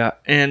out. Yeah,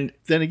 and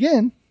then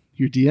again,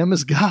 your DM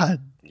is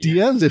God.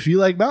 DMs, if you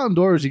like Mountain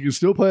Dwarves, you can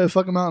still play a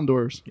fucking Mountain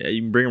Dwarves. yeah,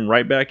 you can bring them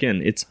right back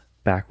in. It's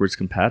backwards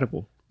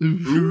compatible.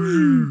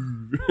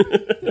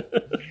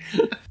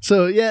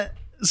 So, yeah.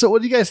 So,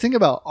 what do you guys think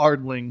about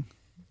Ardling?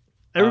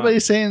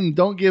 Everybody's saying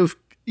don't give...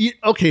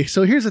 Okay,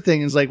 so here's the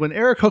thing. Is like when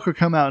Eric Hooker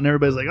come out and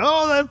everybody's like,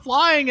 oh, they're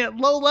flying at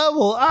low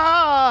level.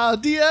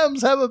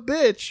 DMs have a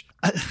bitch.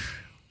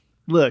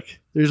 Look,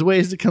 there's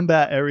ways to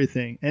combat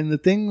everything. And the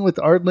thing with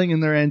Ardling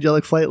and their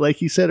angelic flight,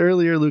 like you said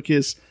earlier,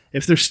 Lucas,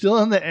 if they're still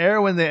in the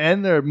air when they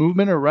end their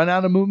movement or run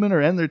out of movement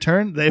or end their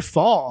turn, they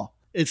fall.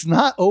 It's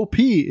not OP.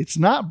 It's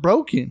not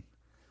broken.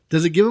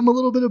 Does it give them a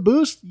little bit of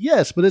boost?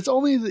 Yes, but it's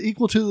only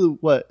equal to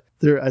what?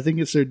 I think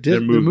it's their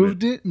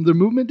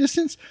movement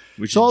distance,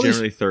 which so is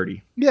generally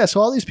 30. Yeah, so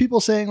all these people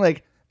saying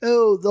like,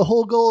 oh, the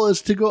whole goal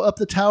is to go up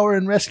the tower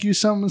and rescue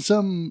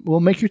some.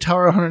 Well, make your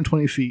tower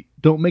 120 feet.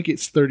 Don't make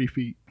it 30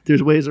 feet.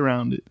 There's ways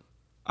around it.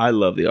 I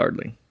love the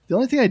Ardling. The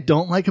only thing I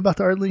don't like about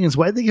the Ardling is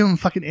why they give them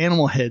fucking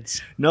animal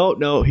heads.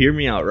 No, hear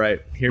me out,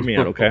 right? Hear me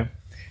out, okay?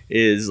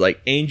 Is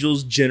like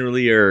angels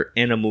generally are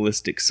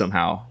animalistic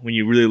somehow when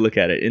you really look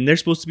at it. And they're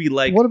supposed to be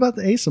like... What about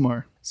the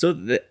Aasimar? So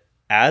the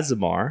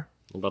Aasimar...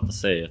 I'm about to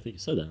say, I think you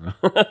said that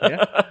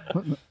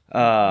wrong.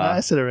 I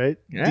said it right.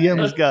 Yeah.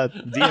 DM is God.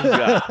 DM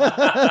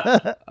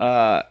is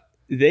God.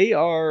 They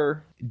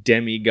are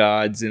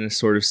demigods in a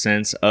sort of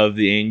sense of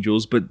the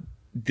angels, but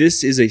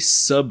this is a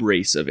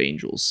sub-race of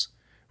angels,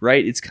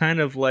 right? It's kind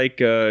of like,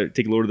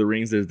 take Lord of the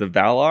Rings, there's the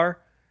Valar,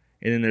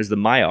 and then there's the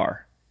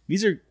Maiar.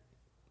 These are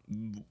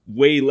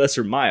way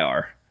lesser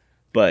Maiar,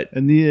 but...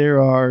 And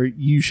there are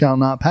you shall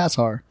not pass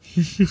are.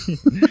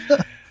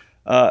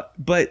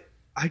 But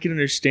I can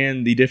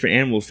understand the different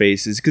animal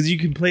faces because you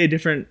can play a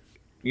different,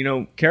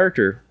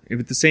 character if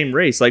it's the same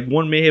race. Like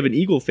one may have an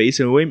eagle face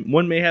and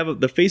one may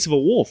have the face of a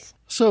wolf.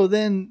 So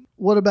then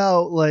what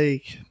about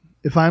like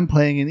if I'm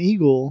playing an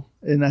eagle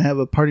and I have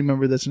a party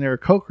member that's an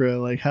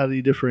Aarakocra, like how do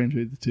you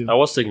differentiate the two? I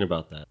was thinking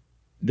about that.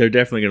 They're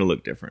definitely going to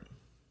look different.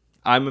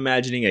 I'm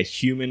imagining a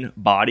human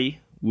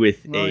body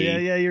with Oh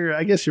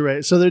I guess you're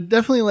right. So they're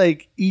definitely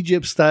like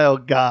Egypt style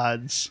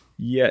gods,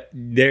 Yeah,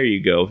 there you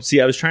go.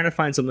 See, I was trying to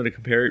find something to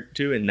compare it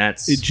to, and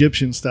that's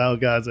Egyptian style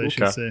gods, I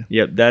should Okay. say.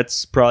 Yep,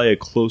 that's probably a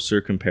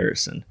closer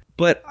comparison.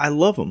 But I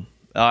love them.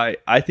 I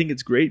think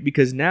it's great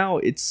because now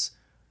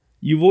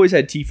you've always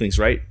had tieflings,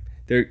 right?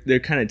 They're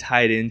kind of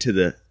tied into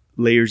the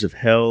layers of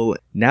hell.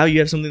 Now you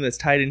have something that's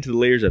tied into the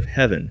layers of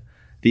heaven.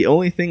 The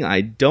only thing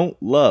I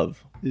don't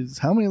love, Is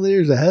how many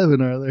layers of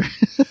heaven are there?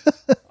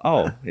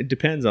 it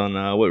depends on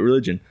what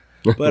religion.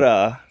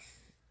 But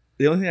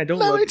the only thing I don't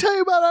Let love, me tell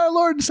you about our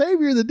Lord and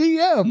Savior, the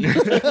DM.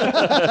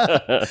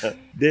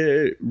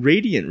 the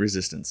radiant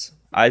resistance.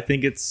 I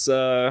think it's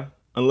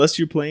unless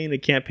you're playing a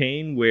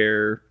campaign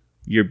where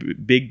your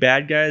big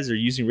bad guys are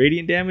using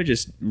radiant damage,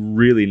 it's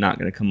really not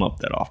going to come up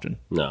that often.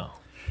 No.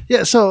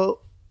 Yeah, so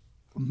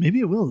maybe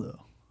it will though.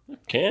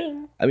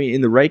 Can. I mean,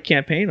 in the right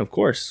campaign, of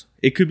course,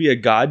 it could be a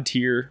god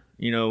tier,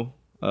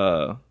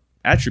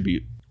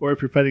 attribute. Or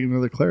if you're fighting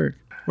another cleric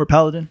or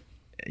paladin.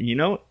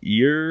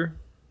 You're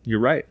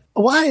right.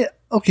 Why?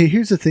 Okay,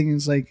 here's the thing: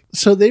 is like,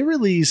 so they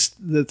released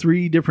the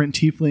 3 different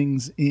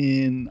tieflings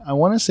in, I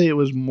want to say it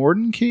was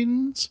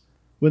Mordenkainen's,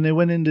 when they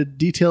went into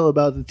detail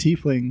about the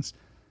tieflings.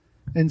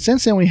 And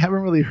since then, we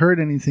haven't really heard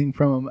anything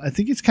from them. I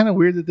think it's kind of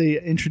weird that they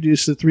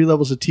introduced the 3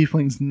 levels of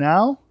tieflings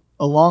now,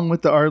 along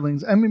with the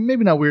Ardlings. I mean,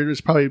 maybe not weird.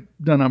 It's probably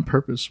done on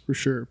purpose for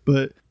sure.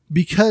 But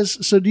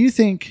so do you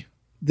think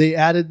they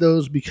added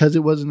those because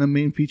it wasn't a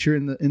main feature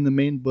in the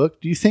main book?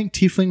 Do you think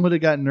tiefling would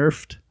have got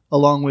nerfed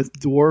along with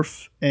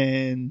dwarf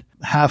and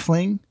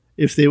halfling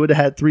if they would have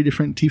had 3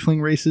 different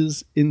tiefling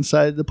races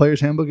inside the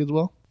player's handbook as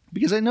well?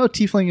 Because I know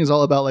tiefling is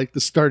all about like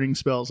the starting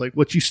spells, like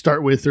what you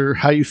start with or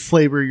how you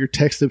flavor your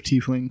text of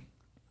tiefling.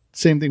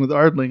 Same thing with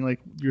Ardling,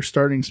 like your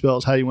starting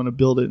spells, how you want to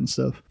build it and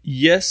stuff.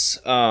 Yes,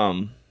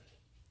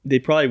 they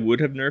probably would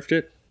have nerfed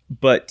it,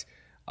 but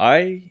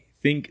I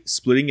think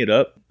splitting it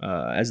up,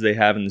 as they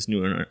have in this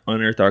new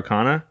Unearthed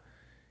Arcana,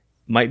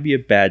 might be a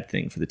bad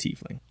thing for the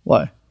tiefling.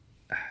 Why?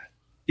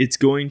 It's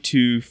going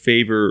to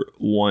favor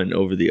one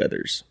over the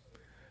others.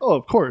 Oh,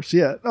 of course,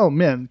 yeah. Oh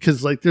man,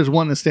 because like there's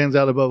one that stands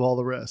out above all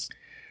the rest.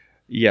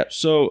 Yeah.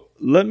 So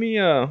let me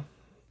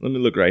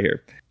look right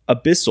here.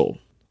 Abyssal,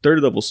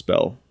 3rd level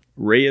spell,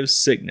 Ray of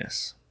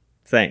Sickness.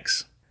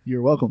 Thanks.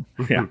 You're welcome.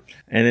 Yeah.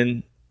 And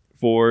then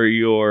for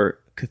your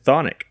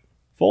Chthonic,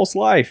 False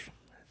Life.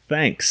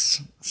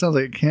 Thanks. Sounds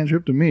like a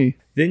cantrip to me.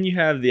 Then you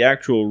have the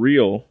actual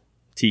real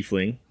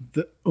tiefling,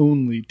 The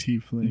only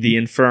tiefling. the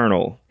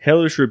Infernal,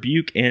 Hellish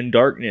Rebuke and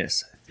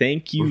Darkness.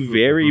 Thank you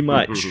very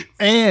much.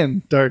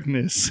 and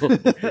darkness.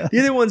 The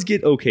other ones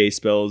get okay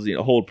spells,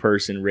 Hold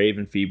Person, Rave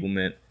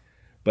Enfeeblement.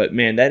 But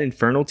man, that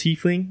Infernal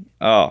tiefling,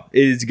 it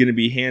is going to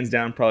be hands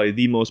down probably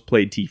the most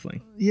played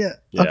tiefling. Yeah.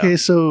 Yeah. Okay,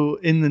 so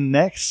in the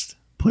next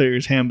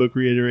player's handbook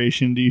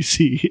reiteration, do you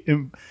see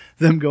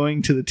them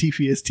going to the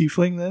TFS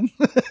tiefling then?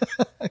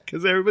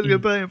 Because everybody's gonna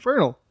play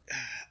Infernal.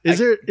 Is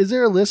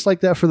there a list like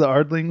that for the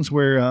Ardlings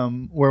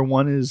where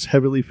one is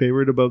heavily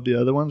favored above the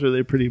other ones, or are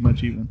they pretty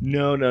much even?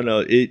 No.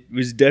 It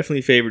was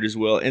definitely favored as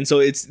well. And so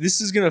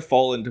this is going to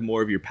fall into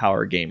more of your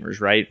power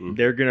gamers, right? Mm-hmm.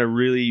 They're going to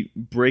really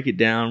break it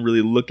down,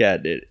 really look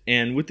at it.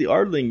 And with the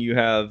Ardling, you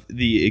have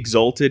the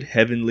Exalted,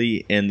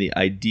 Heavenly, and the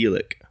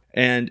Idyllic.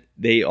 And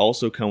they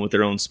also come with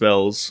their own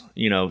spells,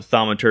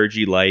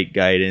 Thaumaturgy, Light,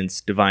 Guidance,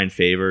 Divine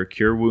Favor,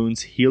 Cure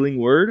Wounds, Healing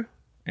Word,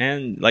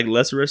 and like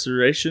Lesser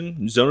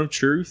Restoration, Zone of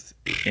Truth,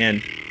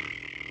 and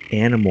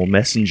Animal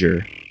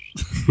Messenger.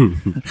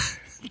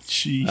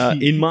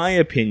 Jeez. In my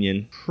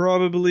opinion,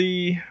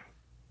 probably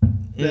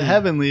The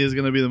Heavenly is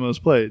going to be the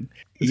most played.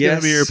 It's going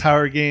Yes. to be your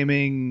power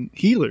gaming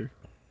healer.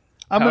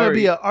 I'm going to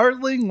be an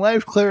Ardling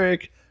life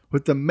cleric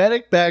with the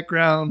medic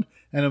background,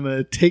 and I'm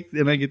going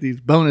to I get these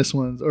bonus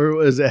ones.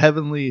 Or is it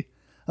Heavenly?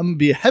 I'm going to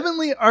be a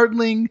Heavenly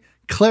Ardling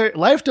cleric,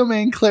 life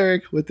domain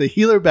cleric with the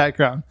healer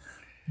background.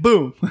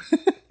 Boom.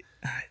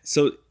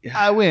 so.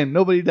 I win.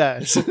 Nobody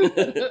dies.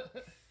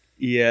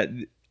 Yeah,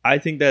 I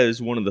think that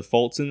is one of the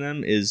faults in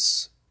them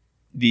is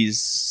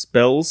these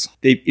spells.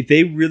 If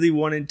they really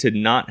wanted to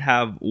not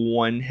have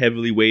one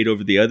heavily weighed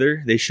over the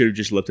other, they should have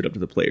just left it up to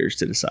the players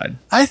to decide.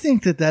 I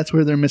think that's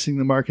where they're missing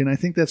the mark, and I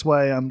think that's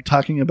why I'm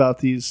talking about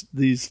these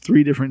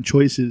 3 different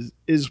choices.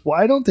 Is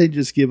why don't they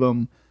just give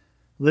them,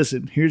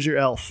 listen, here's your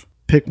elf,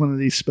 pick one of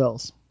these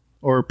spells,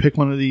 or pick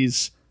one of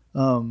these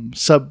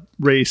sub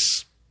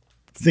racial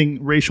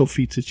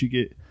feats that you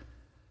get.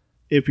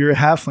 If you're a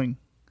halfling,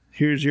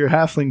 here's your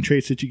halfling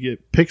traits that you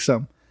get. Pick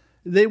some.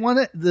 They want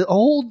it. The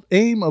whole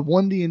aim of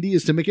 1D&D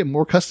is to make it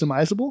more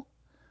customizable.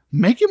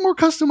 Make it more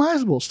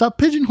customizable. Stop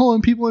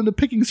pigeonholing people into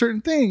picking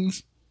certain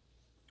things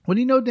when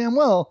you know damn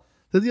well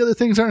that the other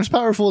things aren't as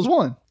powerful as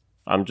one.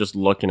 I'm just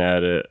looking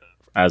at it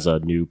as a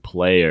new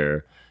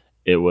player.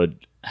 It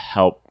would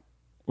help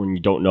when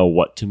you don't know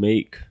what to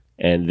make,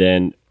 and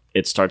then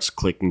it starts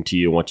clicking to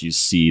you once you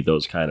see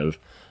those kind of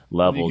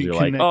levels. You You're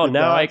can like, connect oh, the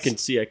now I dots. can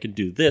see I can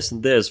do this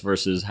and this,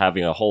 versus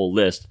having a whole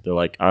list. They're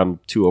like, I'm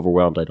too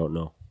overwhelmed. I don't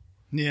know.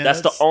 Yeah,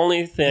 That's the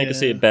only thing I can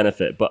see a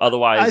benefit. But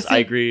otherwise, I I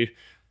think- agree.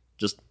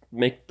 Just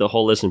make the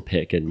whole list and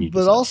pick. And you But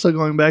decide. also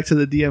going back to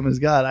the DM as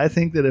God, I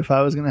think that if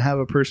I was going to have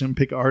a person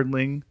pick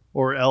Ardling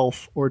or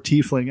Elf or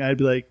Tiefling, I'd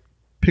be like,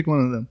 pick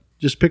one of them.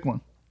 Just pick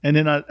one. And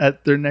then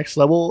at their next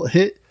level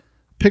hit,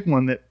 pick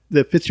one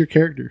that fits your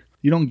character.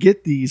 You don't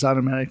get these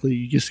automatically.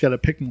 You just got to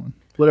pick one.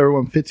 Whatever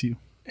one fits you.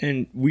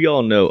 And we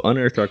all know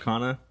Unearthed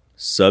Arcana,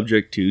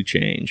 subject to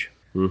change.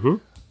 You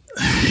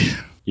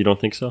don't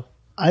think so?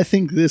 I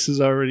think this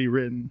is already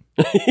written.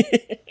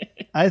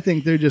 I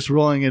think they're just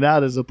rolling it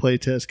out as a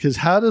playtest. Because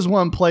how does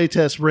one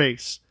playtest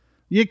race?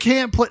 You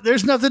can't play.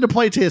 There's nothing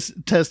to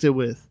test it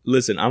with.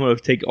 Listen, I'm going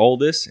to take all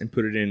this and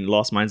put it in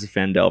Lost Mines of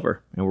Phandelver,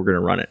 and we're going to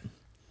run it.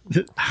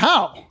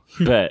 How?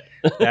 Bet.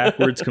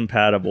 Backwards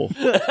compatible.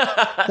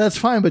 That's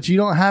fine, but you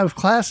don't have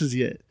classes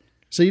yet.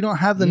 So you don't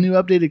have the new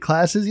updated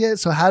classes yet.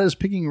 So how does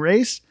picking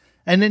race?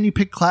 And then you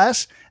pick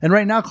class, and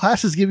right now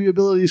classes give you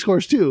ability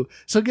scores too.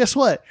 So guess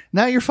what?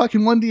 Now your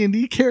fucking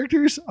 1D&D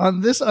characters on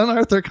this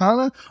Unearthed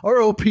Arcana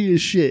are OP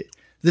as shit.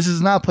 This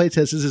is not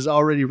playtest. This is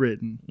already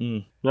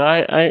written. No,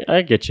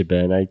 I get you,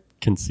 Ben. I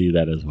can see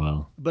that as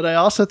well. But I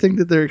also think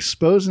that they're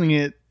exposing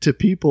it to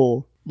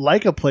people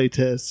like a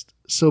playtest,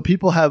 so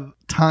people have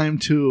time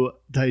to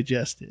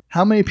digest it.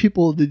 How many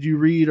people did you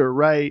read or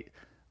write,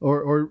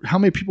 or how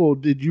many people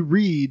did you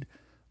read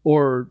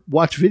or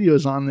watch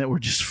videos on that were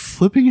just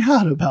flipping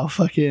out about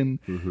fucking,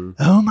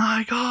 oh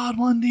my God,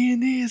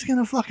 1D&D is going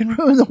to fucking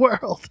ruin the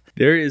world.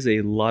 There is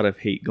a lot of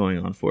hate going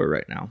on for it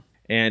right now.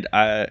 And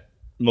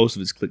most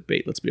of it's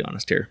clickbait, let's be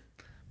honest here.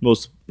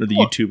 Most of the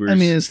YouTubers. I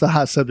mean, it's the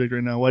hot subject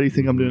right now. Why do you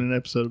think I'm doing an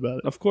episode about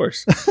it? Of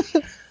course.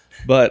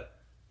 But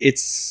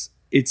it's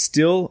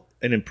still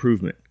an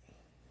improvement.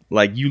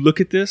 Like, you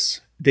look at this,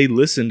 they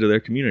listen to their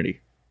community,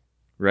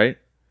 right?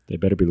 They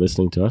better be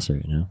listening to us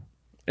right now.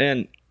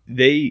 And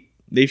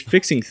they're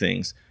fixing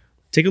things.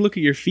 Take a look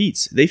at your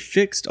feats. They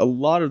fixed a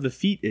lot of the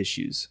feat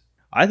issues.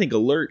 I think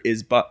Alert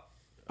is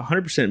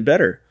 100%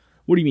 better.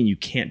 What do you mean you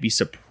can't be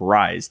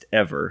surprised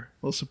ever?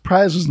 Well,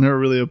 surprise was never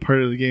really a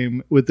part of the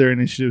game with their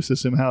initiative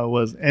system, how it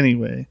was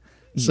anyway.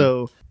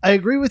 So I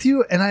agree with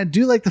you, and I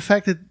do like the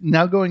fact that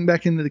now going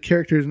back into the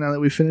characters, now that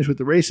we finished with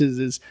the races,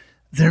 is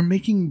they're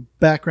making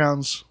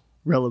backgrounds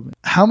relevant.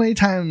 How many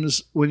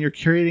times when you're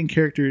creating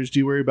characters do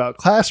you worry about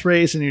class,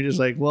 race, and you're just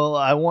like, well,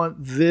 I want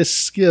this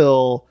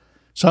skill,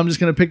 so I'm just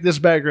going to pick this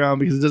background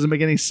because it doesn't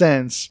make any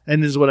sense,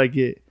 and this is what I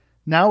get.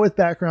 Now with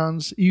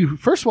backgrounds,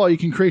 first of all, you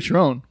can create your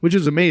own, which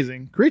is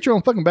amazing. Create your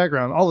own fucking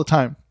background all the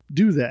time.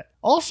 Do that.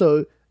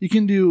 Also, you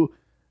can do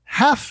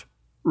half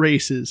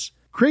races.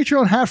 Create your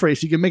own half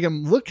race. You can make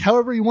them look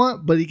however you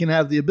want, but you can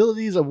have the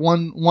abilities of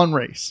one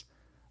race.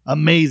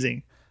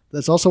 Amazing.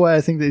 That's also why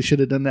I think they should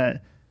have done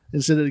that.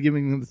 Instead of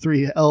giving them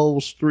 3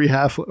 elves, 3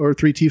 half or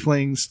 3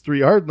 tieflings,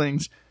 3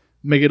 ardlings,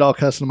 make it all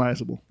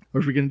customizable. Or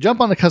if you're going to jump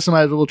on the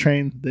customizable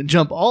train, then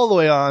jump all the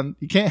way on.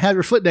 You can't have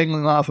your foot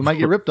dangling off. It might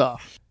get ripped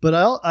off. But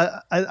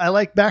I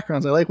like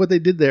backgrounds. I like what they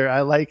did there. I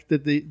like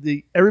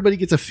that everybody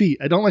gets a feat.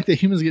 I don't like that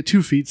humans get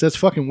 2 feats. That's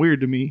fucking weird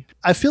to me.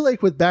 I feel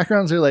like with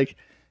backgrounds, they're like,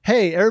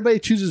 hey, everybody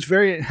chooses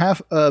variant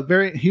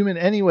human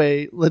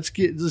anyway. Let's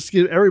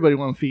give everybody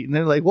 1 feat. And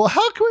they're like, well,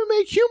 how can we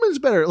make humans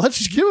better? Let's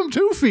just give them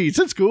 2 feats.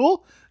 That's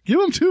cool. Give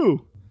them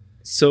 2.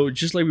 So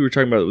just like we were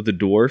talking about with the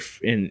dwarf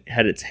and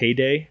had its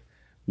heyday,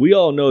 we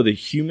all know the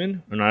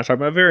human, I'm not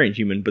talking about variant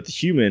human, but the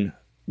human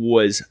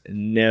was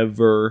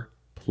never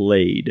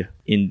played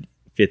in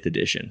 5th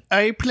edition.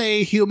 I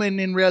play human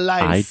in real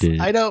life. I did.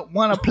 I don't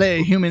want to play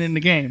a human in the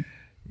game.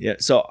 Yeah,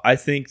 so I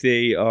think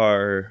they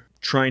are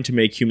trying to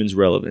make humans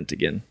relevant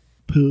again.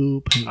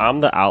 Poo. I'm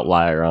the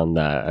outlier on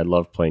that. I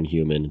love playing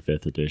human in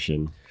 5th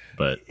edition,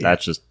 but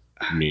that's just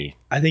me.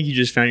 I think you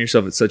just found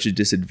yourself at such a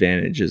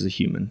disadvantage as a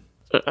human.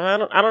 I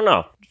don't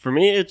know. For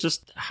me, it's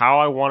just how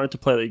I wanted to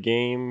play the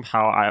game.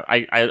 How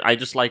I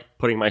just like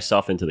putting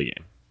myself into the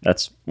game.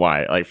 That's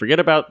why. Like,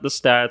 forget about the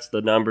stats, the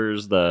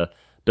numbers, the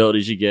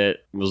abilities you get.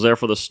 I was there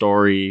for the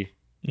story.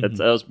 That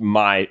was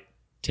my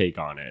take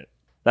on it.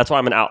 That's why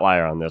I'm an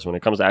outlier on this. When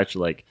it comes to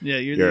actually, like, Yeah,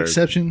 you're the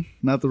exception,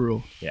 not the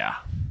rule. yeah.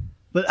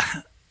 But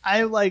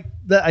I like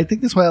that. I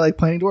think that's why I like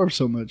playing dwarves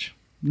so much.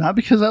 Not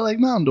because I like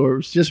mountain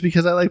dwarves, just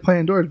because I like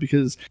playing dwarves.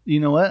 Because you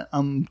know what?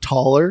 I'm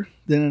taller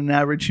than an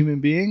average human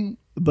being,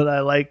 but I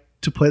like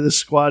to play the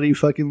squatty,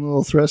 fucking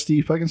little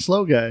thrusty, fucking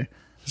slow guy.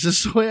 It's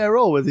just the way I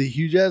roll with a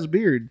huge ass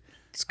beard.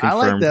 It's I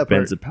like confirmed that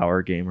Ben's part. a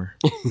power gamer.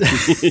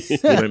 He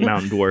went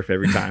Mountain Dwarf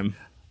every time.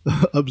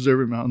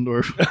 Observant mountain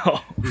dwarf,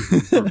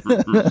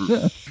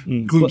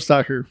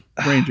 Gloomstalker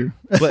Ranger.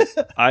 But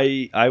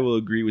I will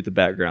agree with the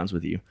backgrounds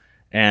with you.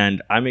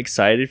 And I'm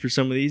excited for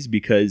some of these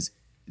because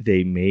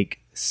they make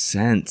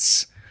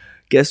sense.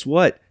 Guess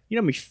what? You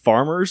know how many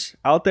farmers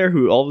out there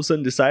who all of a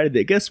sudden decided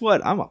that, guess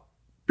what? I'm a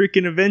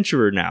freaking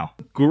adventurer now.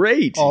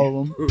 Great.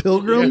 All of them.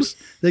 Pilgrims,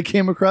 they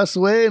came across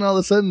the way, and all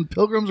of a sudden,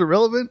 pilgrims are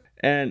relevant.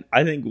 And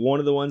I think one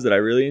of the ones that I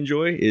really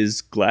enjoy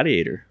is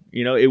Gladiator.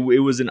 You know, it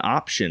was an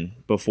option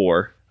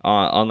before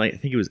on, like, I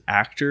think it was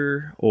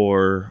actor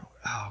or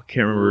I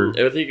can't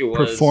remember. I think it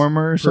was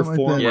Performer or something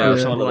like that. or Yeah,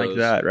 something one of like those.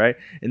 that, right?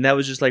 And that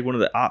was just like one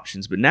of the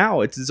options. But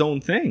now it's its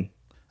own thing.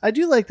 I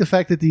do like the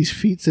fact that these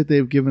feats that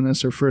they've given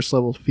us are first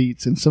level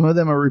feats, and some of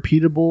them are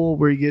repeatable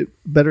where you get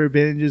better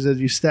advantages as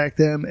you stack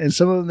them, and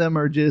some of them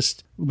are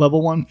just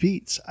level 1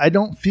 feats. I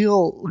don't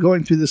feel,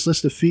 going through this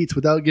list of feats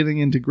without getting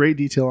into great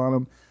detail on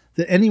them,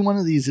 that any one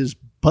of these is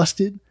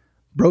busted,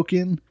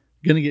 broken,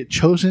 going to get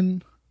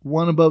chosen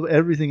one above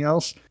everything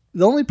else.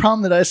 The only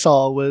problem that I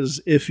saw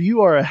was if you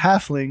are a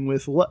halfling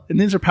with luck,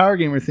 and these are Power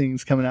Gamer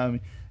things coming out of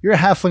me, you're a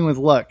halfling with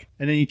luck,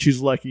 and then you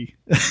choose lucky.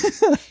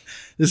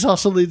 This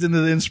also leads into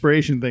the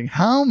inspiration thing.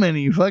 How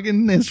many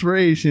fucking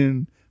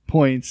inspiration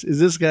points is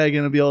this guy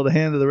going to be able to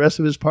hand to the rest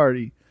of his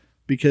party?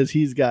 Because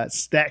he's got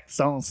stacks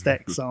on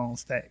stacks on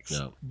stacks.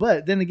 Yeah.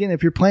 But then again,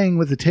 if you're playing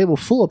with a table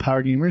full of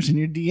power gamers and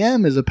your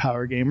DM is a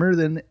power gamer,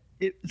 then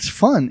it's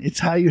fun. It's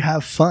how you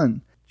have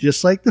fun.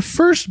 Just like the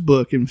first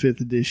book in 5th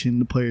edition,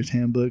 the Player's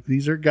Handbook,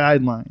 these are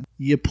guidelines.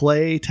 You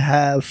play to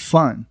have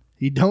fun.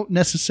 You don't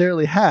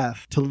necessarily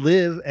have to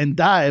live and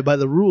die by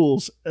the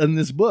rules in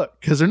this book,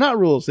 because they're not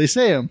rules. They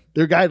say them.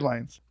 They're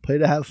guidelines. Play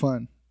to have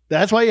fun.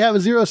 That's why you have a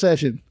 0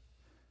 session.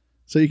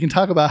 So you can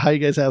talk about how you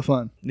guys have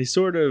fun. They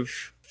sort of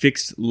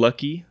fixed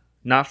Lucky,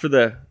 not for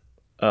the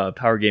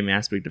power game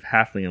aspect of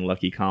Halfling and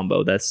Lucky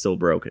combo. That's still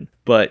broken.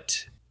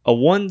 But a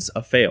 1's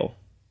a fail.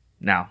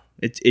 Now,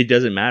 it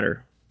doesn't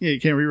matter. Yeah, you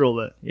can't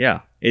reroll that. Yeah,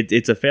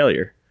 it's a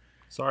failure.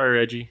 Sorry,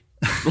 Reggie.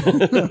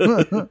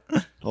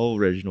 Oh,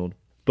 Reginald.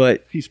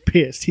 But He's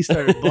pissed. He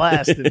started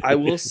blasting. I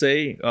will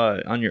say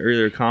on your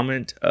earlier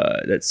comment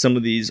that some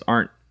of these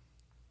aren't,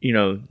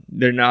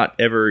 they're not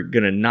ever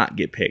going to not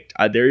get picked.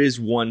 There is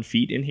one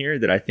feat in here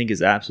that I think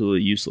is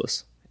absolutely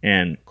useless,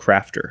 and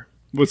Crafter.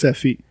 What's that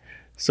feat?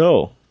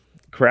 So,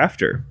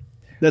 Crafter.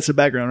 That's the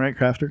background, right,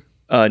 Crafter?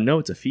 No,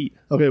 it's a feat.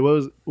 Okay,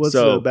 what's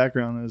So- the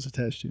background that is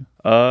attached to?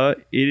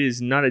 It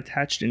is not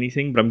attached to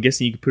anything, but I'm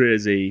guessing you could put it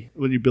as a,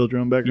 When you build your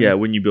own background? yeah,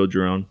 when you build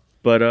your own.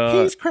 But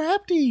He's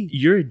crafty.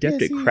 you're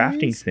adept Yes, at he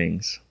crafting is.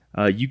 things.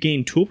 You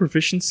gain tool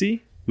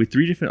proficiency with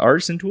 3 different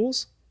artisan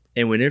tools,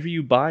 and whenever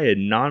you buy a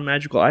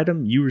non-magical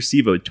item, you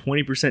receive a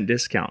 20%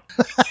 discount.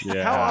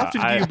 Yeah. How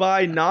often do you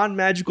buy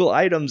non-magical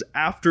items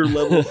after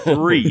level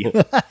 3?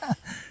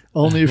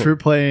 Only if you're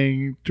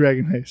playing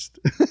Dragon Heist.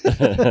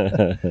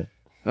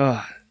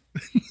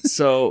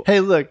 So Hey,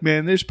 look,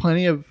 man, there's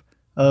plenty of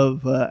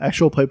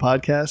actual play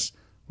podcasts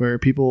where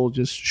people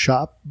just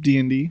shop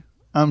D&D.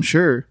 I'm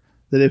sure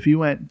that if you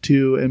went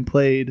to and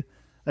played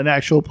an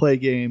actual play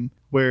game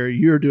where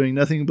you're doing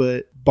nothing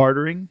but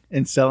bartering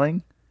and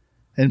selling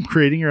and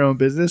creating your own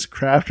business,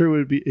 Crafter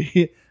would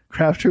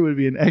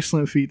be an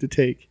excellent feat to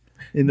take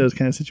in those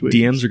kind of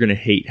situations. DMs are going to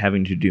hate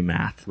having to do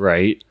math.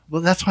 Right.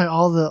 Well, that's why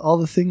all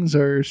the things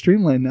are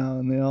streamlined now,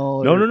 and they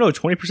all No, are,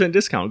 20%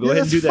 discount. Go Yeah,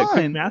 ahead and do that's that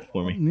quick fine. math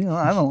for me. You know,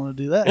 I don't want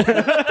to do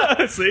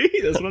that. See,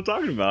 that's what I'm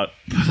talking about.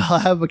 I'll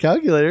have a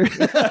calculator.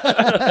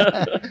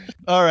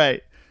 All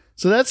right.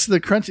 So that's the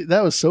crunchy.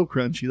 That was so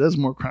crunchy. That's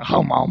more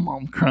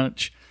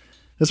crunch.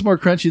 That's more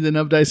crunchy than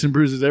Up Dice and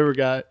Bruises ever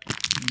got.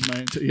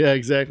 Yeah,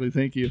 exactly.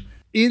 Thank you.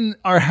 In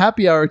our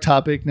happy hour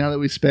topic, now that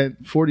we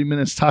spent 40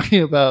 minutes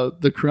talking about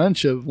the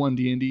crunch of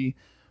 1D&D,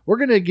 we're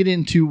going to get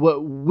into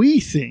what we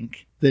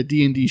think that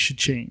D&D should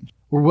change,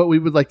 or what we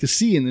would like to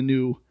see in the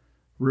new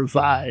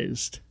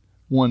revised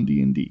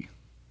 1D&D.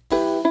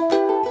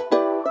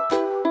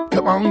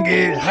 Come on,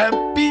 get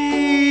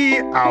happy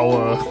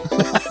hour.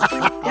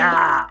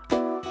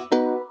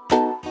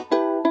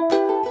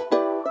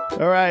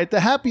 All right, the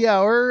happy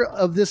hour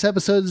of this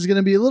episode is going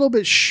to be a little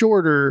bit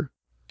shorter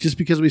just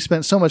because we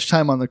spent so much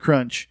time on the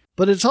crunch.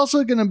 But it's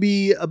also going to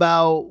be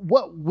about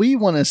what we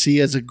want to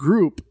see as a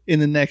group in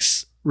the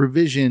next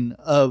revision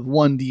of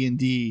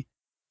 1D&D.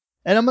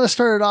 And I'm going to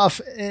start it off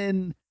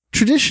in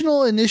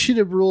traditional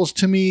initiative rules.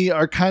 To me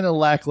are kind of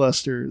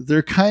lackluster.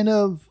 They're kind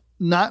of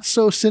not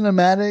so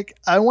cinematic.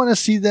 I want to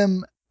see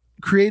them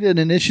create an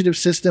initiative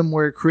system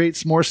where it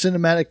creates more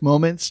cinematic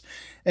moments.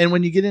 And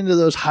when you get into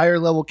those higher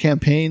level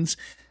campaigns,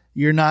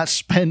 you're not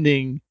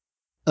spending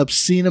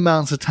obscene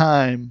amounts of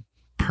time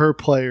per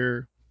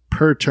player,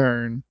 per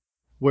turn,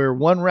 where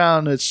one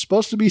round that's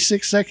supposed to be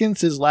 6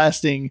 seconds is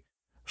lasting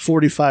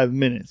 45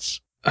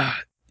 minutes.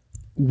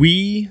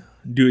 We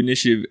do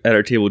initiative at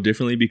our table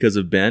differently because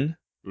of Ben,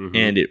 Mhm.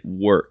 and it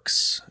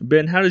works.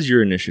 Ben, how does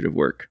your initiative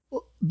work?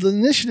 Well, the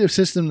initiative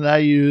system that I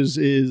use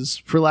is,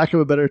 for lack of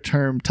a better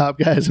term, top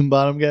guys and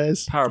bottom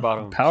guys. Power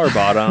bottom. Power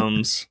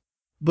bottoms.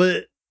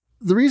 But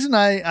the reason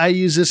I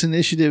use this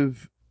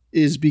initiative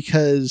is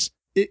because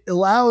it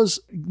allows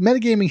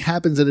metagaming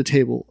happens at a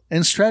table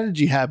and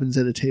strategy happens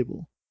at a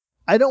table.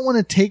 I don't want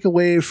to take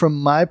away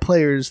from my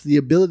players the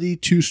ability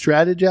to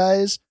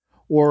strategize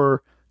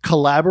or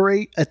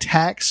collaborate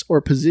attacks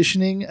or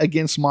positioning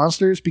against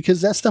monsters,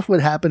 because that stuff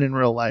would happen in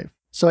real life.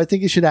 So I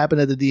think it should happen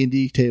at the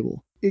D&D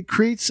table. It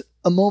creates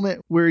a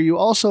moment where you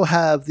also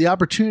have the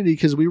opportunity,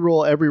 because we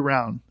roll every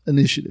round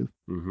initiative.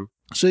 Mhm.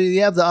 So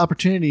you have the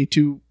opportunity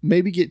to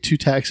maybe get 2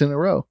 attacks in a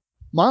row.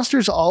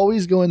 Monsters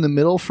always go in the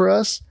middle for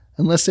us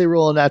unless they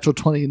roll a natural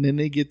 20 and then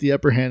they get the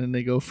upper hand and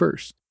they go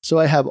first. So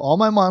I have all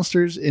my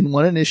monsters in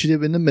one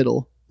initiative in the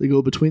middle. They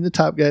go between the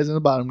top guys and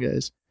the bottom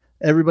guys.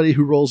 Everybody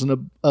who rolls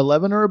in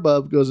 11 or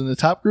above goes in the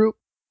top group,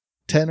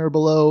 10 or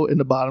below in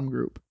the bottom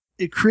group.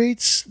 It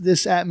creates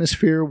this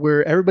atmosphere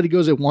where everybody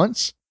goes at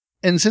once.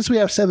 And since we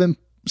have seven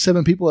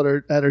people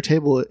at our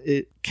table,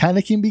 it kind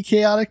of can be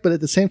chaotic, but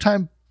at the same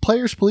time,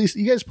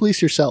 you guys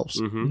police yourselves.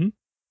 Mm-hmm.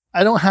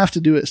 I don't have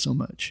to do it so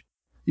much.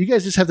 You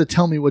guys just have to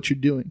tell me what you're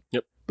doing.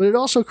 Yep. But it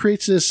also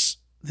creates this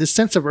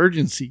sense of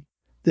urgency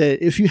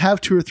that if you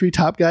have 2 or 3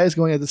 top guys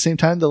going at the same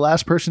time, the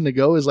last person to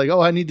go is like,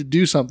 oh, I need to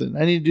do something.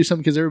 I need to do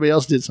something because everybody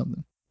else did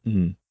something.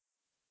 Mm-hmm.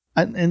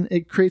 And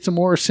it creates a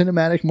more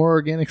cinematic, more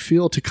organic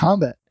feel to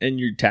combat. And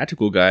your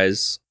tactical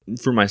guys,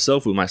 for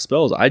myself with my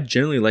spells, I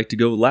generally like to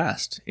go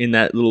last in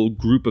that little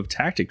group of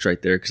tactics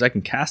right there because I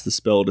can cast the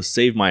spell to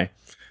save my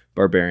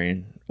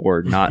barbarian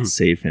or not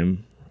save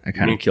him. I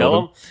kind of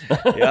kill him.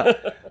 Yeah.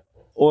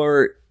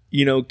 Or,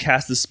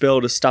 cast the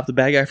spell to stop the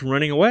bad guy from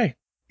running away.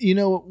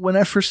 When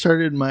I first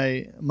started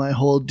my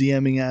whole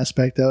DMing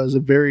aspect, I was a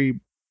very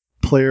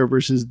player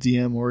versus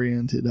DM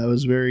oriented. I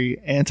was very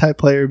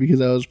anti-player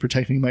because I was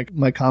protecting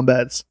my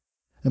combats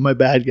and my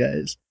bad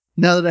guys.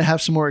 Now that I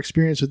have some more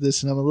experience with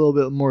this and I'm a little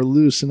bit more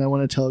loose and I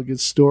want to tell a good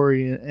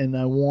story and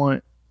I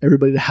want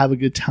everybody to have a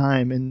good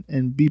time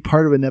and be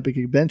part of an epic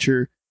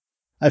adventure,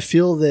 I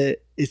feel that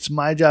it's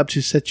my job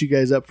to set you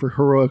guys up for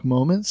heroic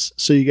moments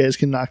so you guys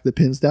can knock the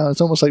pins down.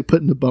 It's almost like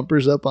putting the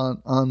bumpers up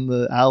on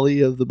the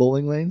alley of the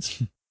bowling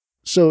lanes.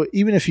 So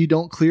even if you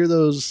don't clear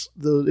those,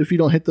 if you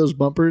don't hit those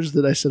bumpers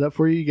that I set up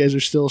for you, you guys are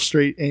still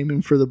straight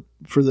aiming for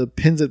the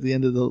pins at the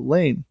end of the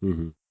lane.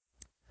 Mm-hmm.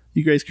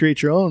 You guys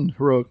create your own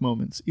heroic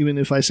moments, even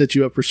if I set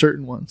you up for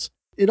certain ones.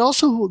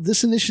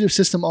 This initiative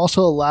system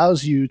also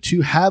allows you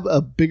to have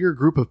a bigger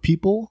group of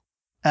people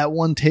at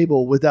one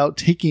table without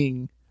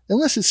taking,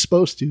 unless it's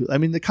supposed to. I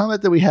mean, the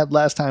combat that we had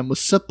last time was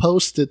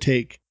supposed to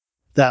take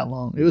that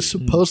long. It was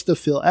supposed to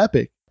feel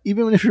epic.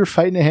 Even if you're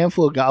fighting a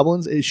handful of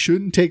goblins, it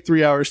shouldn't take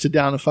 3 hours to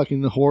down a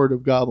fucking horde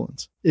of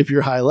goblins if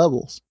you're high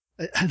levels.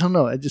 I don't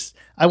know.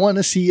 I want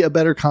to see a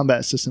better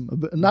combat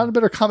system. Not a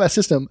better combat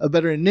system, a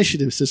better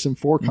initiative system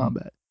for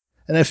combat.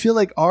 And I feel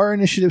like our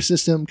initiative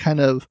system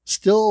kind of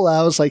still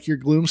allows like your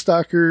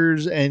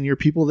Gloomstalkers and your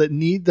people that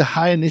need the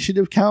high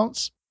initiative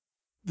counts,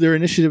 their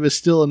initiative is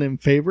still in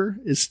favor.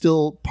 It's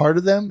still part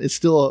of them. It's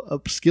still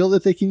a skill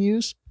that they can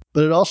use,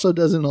 but it also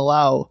doesn't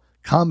allow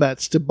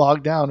combats to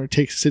bog down or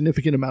take a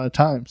significant amount of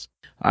times.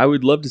 I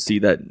would love to see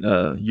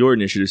that your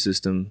initiative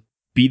system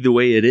be the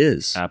way it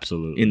is.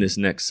 Absolutely. In this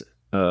next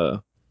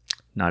not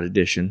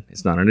edition.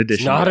 It's not an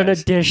edition. It's not an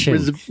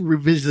edition.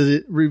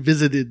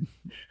 Revisited.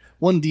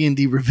 One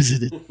D&D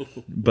revisited.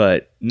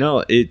 But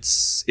no,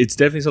 it's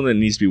definitely something that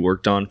needs to be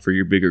worked on for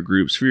your bigger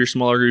groups. For your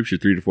smaller groups, your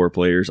 3 to 4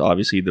 players,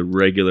 obviously the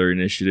regular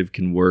initiative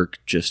can work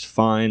just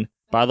fine.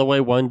 By the way,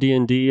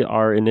 1D&D,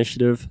 our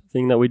initiative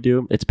thing that we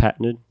do, it's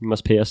patented. You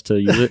must pay us to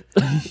use it.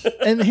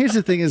 And here's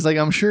the thing is, like,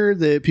 I'm sure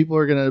that people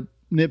are going to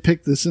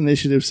nitpick this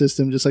initiative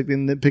system just like they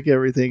nitpick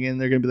everything, and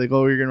they're going to be like,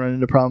 oh, you're going to run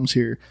into problems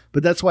here.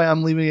 But that's why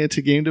I'm leaving it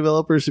to game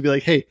developers to be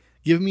like, hey,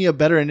 give me a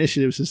better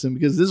initiative system,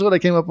 because this is what I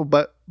came up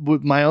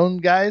with my own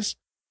guys.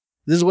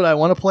 This is what I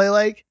want to play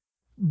like.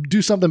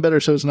 Do something better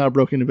so it's not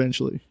broken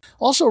eventually.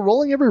 Also,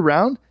 rolling every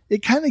round,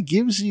 it kind of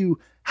gives you...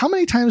 How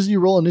many times do you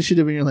roll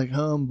initiative and you're like,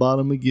 oh, I'm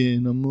bottom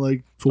again. I'm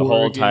like 4 The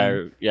whole again.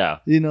 entire, yeah.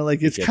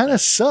 Like it's kind of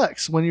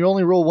sucks when you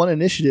only roll one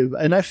initiative.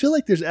 And I feel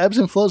like there's ebbs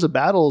and flows of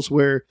battles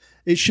where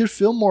it should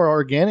feel more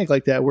organic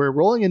like that, where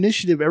rolling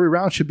initiative every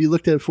round should be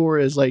looked at for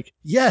as like,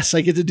 yes, I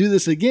get to do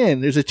this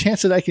again. There's a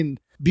chance that I can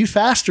be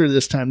faster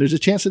this time. There's a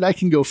chance that I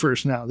can go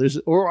first now.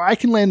 Or I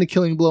can land a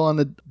killing blow on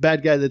the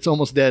bad guy that's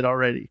almost dead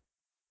already.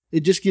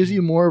 It just gives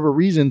you more of a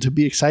reason to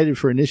be excited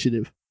for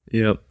initiative.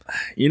 Yep.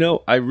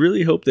 I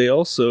really hope they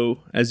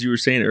also, as you were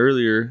saying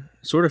earlier,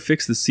 sort of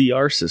fix the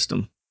CR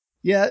system.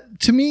 Yeah,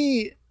 to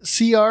me,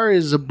 CR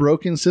is a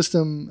broken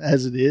system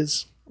as it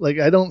is. Like,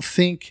 I don't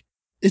think...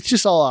 It's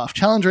just all off.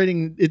 Challenge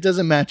rating, it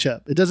doesn't match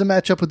up. It doesn't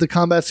match up with the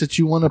combats that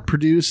you want to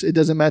produce. It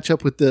doesn't match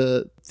up with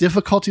the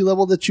difficulty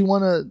level that you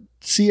want to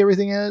see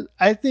everything at.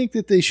 I think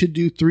that they should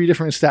do 3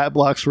 different stat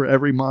blocks for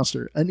every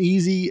monster. An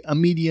easy, a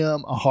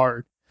medium, a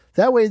hard.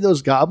 That way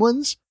those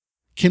goblins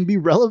can be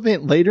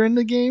relevant later in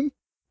the game,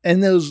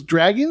 and those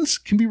dragons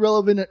can be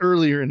relevant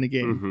earlier in the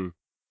game. Mm-hmm.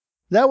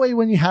 That way,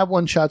 when you have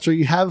one-shots or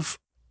you have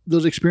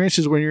those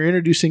experiences when you're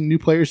introducing new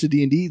players to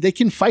D&D, they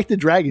can fight the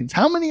dragons.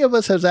 How many of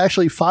us has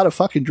actually fought a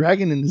fucking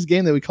dragon in this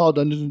game that we call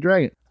Dungeons &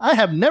 Dragons? I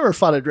have never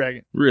fought a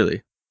dragon.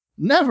 Really?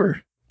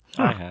 Never.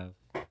 I have.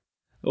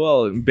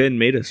 Well, Ben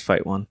made us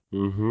fight one.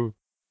 Mm-hmm.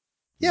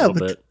 Yeah,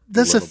 but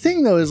that's the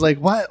thing, though, is like,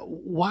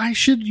 why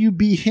should you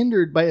be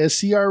hindered by a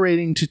CR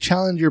rating to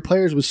challenge your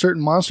players with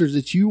certain monsters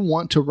that you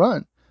want to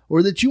run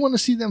or that you want to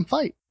see them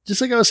fight?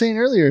 Just like I was saying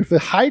earlier, if a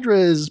Hydra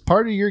is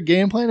part of your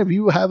game plan, if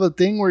you have a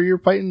thing where you're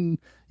fighting,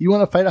 you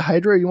want to fight a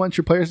Hydra, or you want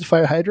your players to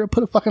fight a Hydra,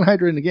 put a fucking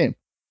Hydra in the game.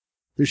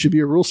 There should be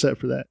a rule set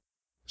for that.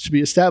 There should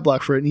be a stat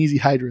block for an easy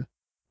Hydra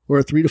or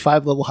a 3 to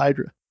 5 level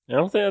Hydra. I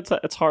don't think it's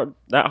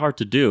that hard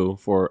to do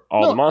for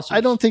all the monsters.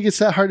 I don't think it's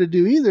that hard to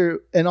do either.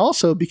 And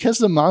also, because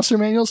of the monster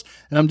manuals,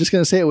 and I'm just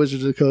going to say it,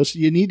 Wizards of the Coast,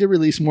 you need to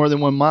release more than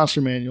one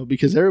monster manual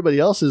because everybody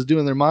else is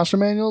doing their monster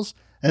manuals,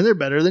 and they're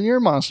better than your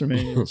monster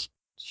manuals.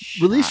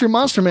 Release your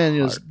monster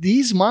manuals.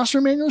 These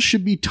monster manuals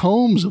should be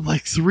tomes of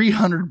like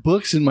 300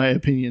 books, in my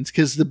opinion,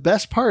 because the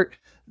best part,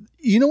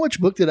 you know which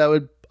book that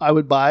I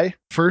would buy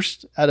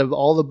first out of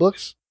all the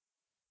books?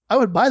 I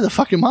would buy the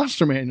fucking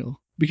monster manual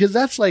because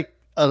that's like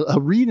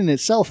a read in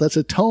itself. That's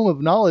a tome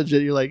of knowledge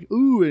that you're like,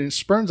 ooh, and it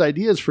spurns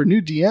ideas for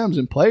new DMs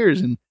and players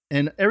and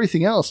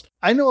everything else.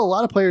 I know a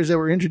lot of players that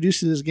were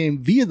introduced to this game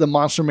via the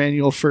monster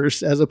manual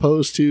first as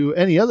opposed to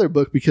any other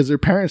book because their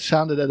parents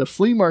found it at a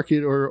flea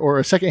market or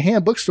a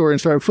secondhand bookstore and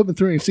started flipping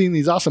through and seeing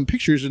these awesome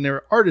pictures and they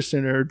were artists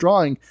and they were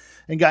drawing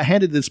and got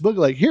handed this book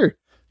like, here,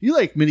 you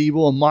like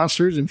medieval and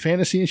monsters and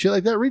fantasy and shit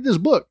like that, read this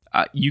book.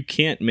 You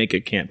can't make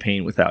a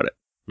campaign without it.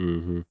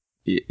 Mm-hmm.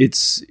 It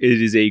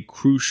is a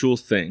crucial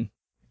thing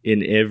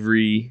in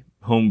every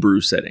homebrew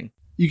setting.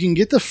 You can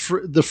get the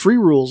free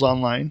rules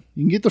online.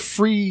 You can get the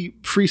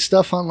free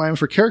stuff online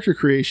for character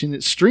creation. It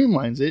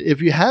streamlines it.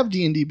 If you have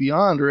D&D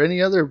Beyond or any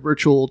other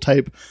virtual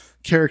type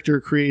character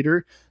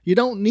creator, you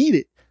don't need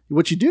it.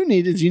 What you do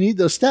need is you need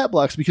those stat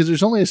blocks because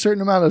there's only a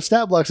certain amount of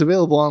stat blocks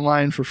available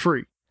online for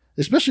free,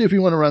 especially if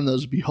you want to run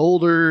those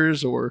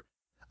beholders or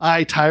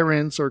eye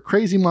tyrants or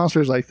crazy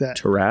monsters like that.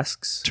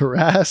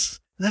 Tarrasques.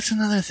 That's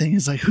another thing.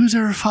 Is like, who's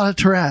ever fought a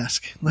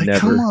Tarrasque? Like, Never,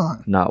 come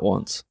on. Not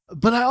once.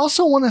 But I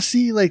also want to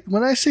see, like,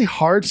 when I say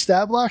hard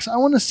stat blocks, I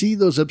want to see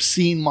those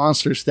obscene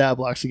monster stat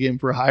blocks again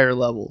for higher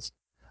levels.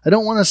 I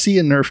don't want to see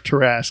a nerf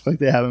Tarrasque like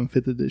they have in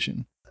 5th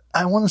edition.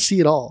 I want to see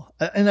it all.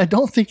 And I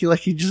don't think,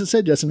 like you just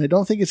said, Justin, I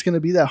don't think it's going to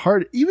be that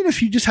hard. Even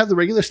if you just have the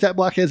regular stat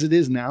block as it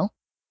is now,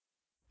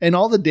 and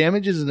all the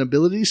damages and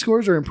ability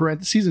scores are in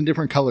parentheses in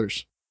different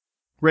colors,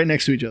 right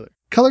next to each other.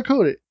 Color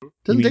code it.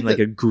 You mean like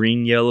a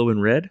green, yellow,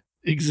 and red?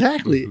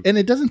 Exactly. And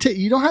it doesn't take,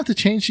 you don't have to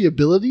change the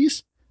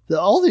abilities.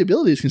 All the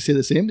abilities can stay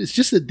the same. It's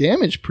just the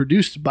damage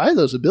produced by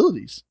those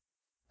abilities.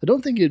 I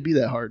don't think it'd be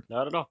that hard.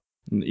 Not at all.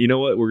 You know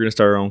what? We're going to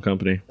start our own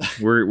company.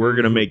 We're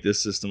going to make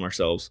this system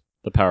ourselves.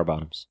 The Power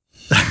Bottoms.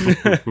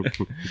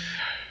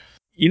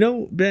 You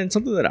know, Ben,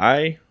 something that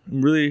I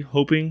am really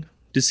hoping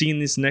to see in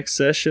this next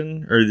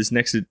session, or this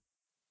next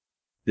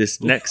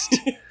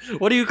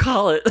What do you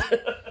call it?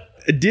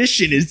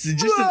 edition. It's a new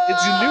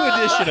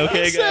edition,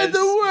 okay, guys? Said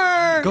the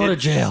word. Go to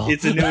jail.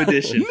 It's a new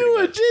edition. New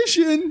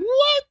edition.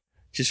 What?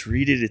 Just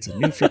read it. It's a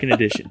new freaking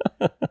edition.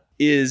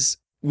 Is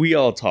we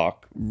all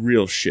talk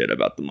real shit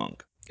about the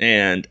monk.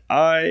 And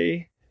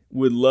I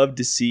would love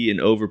to see an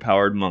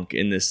overpowered monk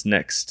in this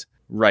next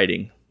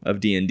writing of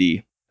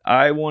D&D.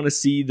 I want to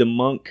see the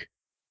monk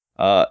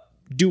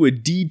do a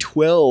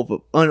D12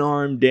 of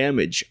unarmed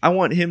damage. I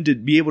want him to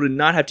be able to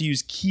not have to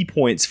use key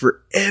points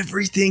for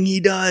everything he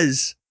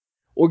does.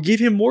 Or give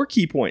him more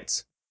key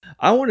points.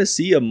 I want to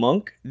see a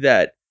monk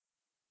that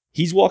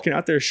he's walking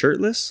out there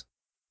shirtless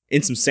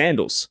in some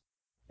sandals.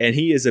 And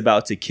he is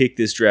about to kick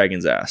this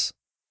dragon's ass.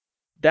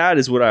 That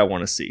is what I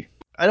want to see.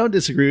 I don't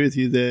disagree with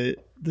you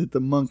that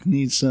the monk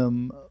needs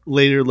some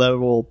later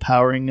level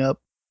powering up.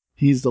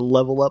 He needs to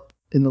level up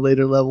in the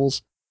later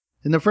levels.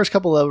 In the first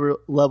couple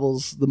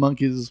levels, the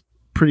monk is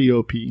pretty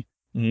OP.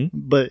 Mm-hmm.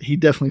 But he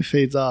definitely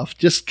fades off.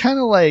 Just kind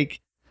of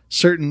like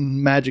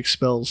certain magic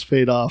spells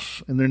fade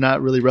off and they're not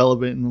really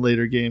relevant in the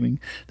later gaming.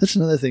 That's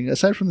another thing.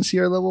 Aside from the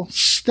CR level,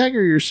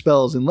 stagger your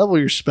spells and level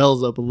your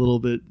spells up a little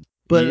bit.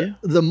 But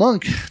the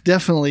monk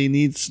definitely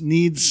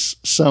needs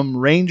some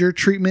ranger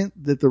treatment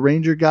that the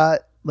ranger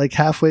got like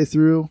halfway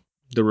through.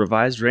 The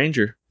revised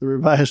ranger. The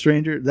revised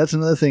ranger. That's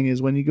another thing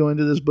is when you go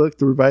into this book,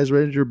 the revised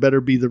ranger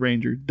better be the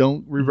ranger.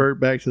 Don't revert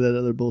back to that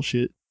other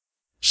bullshit.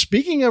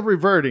 Speaking of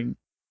reverting,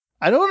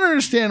 I don't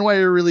understand why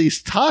you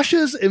release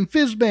Tasha's and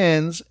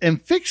Fizzbands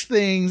and fix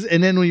things,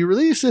 and then when you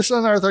release this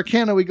Unearthed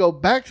Arcana, we go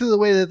back to the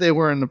way that they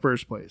were in the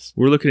first place.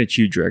 We're looking at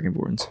you,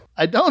 Dragonborns.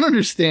 I don't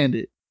understand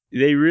it.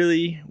 They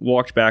really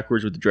walked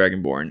backwards with the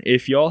Dragonborn.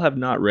 If y'all have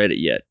not read it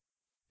yet,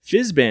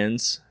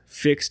 Fizzbands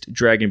fixed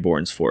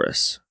Dragonborns for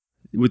us,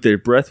 with their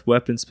breath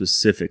weapon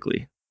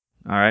specifically.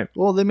 All right?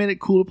 Well, they made it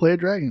cool to play a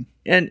dragon.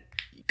 And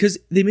because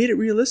they made it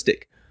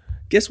realistic.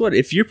 Guess what?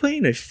 If you're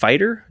playing a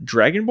fighter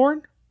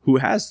Dragonborn, who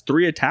has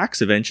 3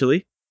 attacks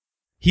eventually,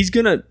 he's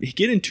going to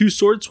get in 2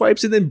 sword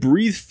swipes and then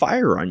breathe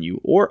fire on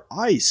you, or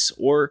ice,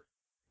 or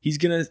he's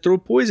going to throw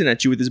poison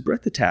at you with his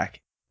breath attack.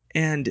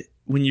 And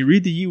when you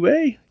read the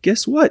UA,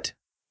 guess what?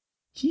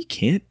 He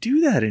can't do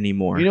that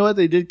anymore. You know what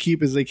they did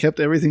keep is they kept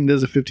everything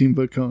does a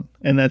 15-foot cone,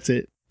 and that's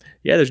it.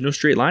 Yeah, there's no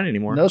straight line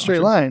anymore. No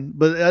straight line,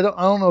 but I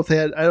don't know if they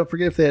had. I don't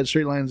forget if they had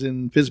straight lines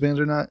in Fizzbands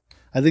or not.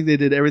 I think they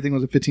did. Everything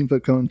was a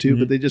 15-foot cone too,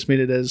 but they just made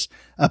it as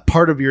a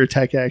part of your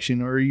attack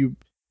action, or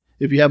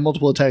if you have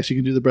multiple attacks, you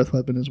can do the breath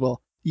weapon as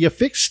well. You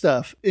fix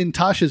stuff in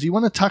Tasha's. You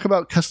want to talk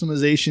about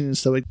customization and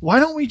stuff like. Why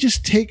don't we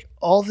just take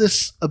all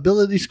this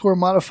ability score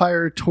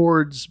modifier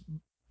towards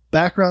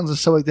backgrounds and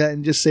stuff like that,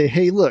 and just say,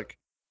 hey, look,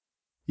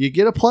 you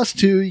get a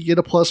 +2, you get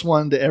a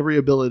 +1 to every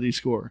ability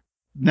score.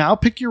 Now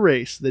pick your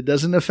race. That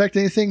doesn't affect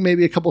anything.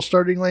 Maybe a couple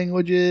starting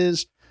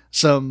languages,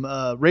 some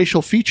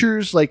racial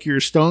features like your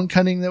stone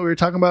cutting that we were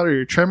talking about, or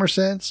your tremor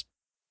sense.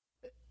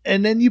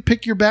 And then you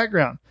pick your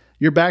background.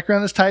 Your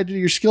background is tied to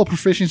your skill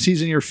proficiencies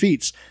and your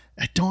feats.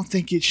 I don't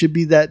think it should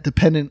be that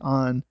dependent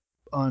on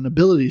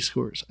ability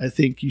scores. I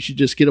think you should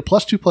just get a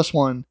 +2,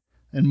 +1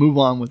 and move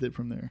on with it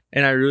from there.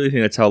 And I really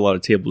think that's how a lot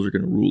of tables are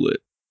going to rule it.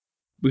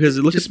 Because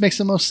It just makes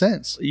the most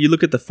sense. you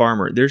look at the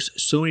farmer. There's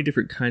so many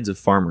different kinds of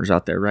farmers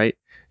out there, right?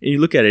 And you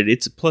look at it,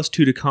 it's a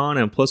 +2 to con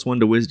and +1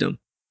 to wisdom.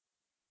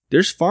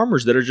 There's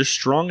farmers that are just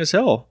strong as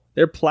hell.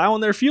 They're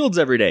plowing their fields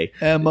every day.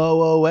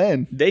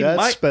 MOON. They that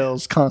might-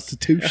 spells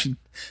Constitution.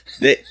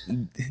 They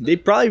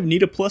probably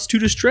need a +2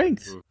 to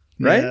strength,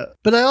 right? Yeah.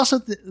 But I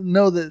also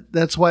know that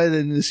that's why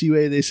in this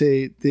UA they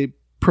say they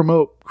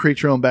promote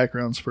create your own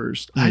backgrounds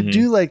first. I Mhm.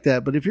 do like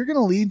that. But if you're going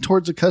to lean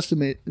towards a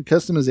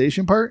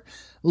customization part,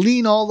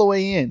 lean all the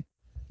way in.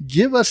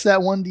 Give us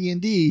that one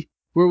D&D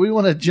where we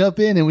want to jump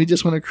in and we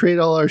just want to create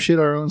all our shit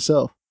our own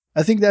self.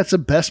 I think that's the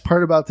best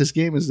part about this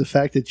game is the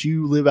fact that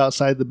you live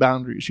outside the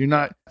boundaries. You're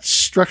not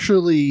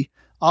structurally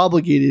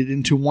obligated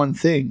into one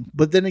thing.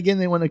 But then again,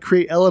 they want to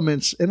create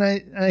elements. And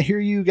I hear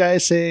you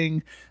guys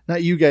saying,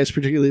 not you guys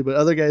particularly, but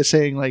other guys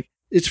saying like,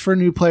 it's for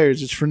new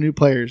players. It's for new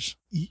players.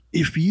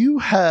 If you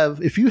have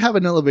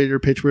an elevator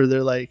pitch where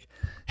they're like,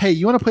 hey,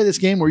 you want to play this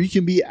game where you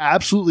can be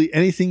absolutely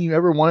anything you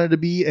ever wanted to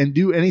be and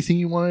do anything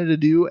you wanted to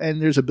do,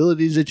 and there's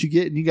abilities that you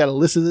get, and you got a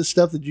list of this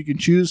stuff that you can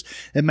choose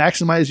and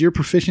maximize your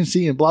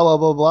proficiency and blah, blah,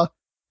 blah, blah.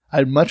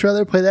 I'd much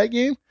rather play that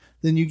game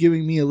than you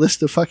giving me a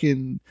list of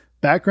fucking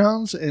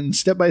backgrounds and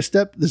step by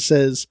step that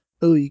says,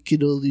 oh, you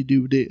can only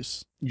do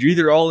this. You're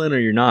either all in or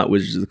you're not,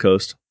 Wizards of the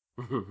Coast.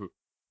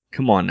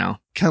 Come on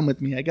now. Come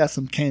with me. I got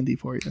some candy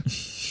for you.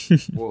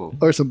 Whoa.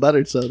 Or some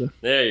buttered soda.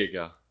 There you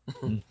go.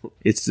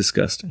 It's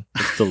disgusting.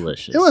 It's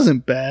delicious. It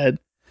wasn't bad.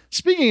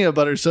 Speaking of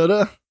buttered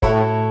soda, All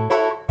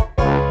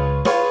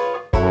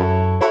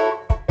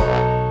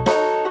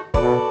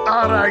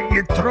right,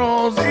 you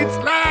trolls, it's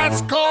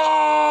last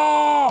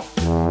call!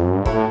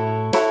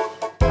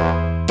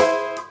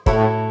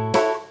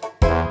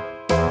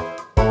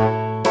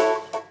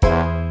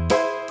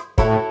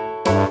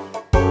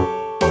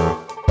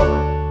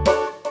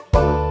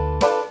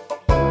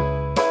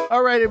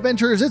 all right,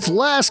 adventurers, it's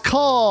last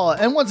call.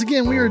 And once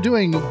again, we are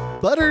doing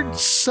buttered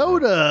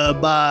soda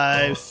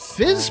by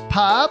Fizz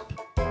Pop.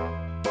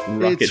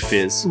 Rocket It's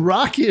Fizz.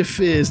 Rocket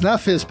Fizz,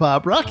 not Fizz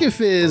Pop. Rocket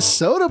Fizz,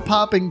 soda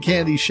popping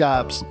candy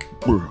shops.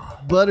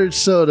 Buttered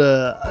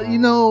soda. You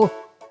know,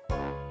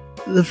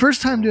 the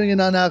first time doing a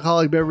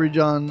non-alcoholic beverage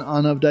on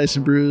Of Dice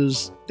and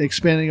Brews,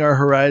 expanding our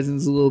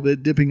horizons a little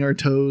bit, dipping our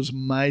toes,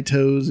 my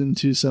toes,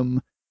 into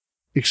some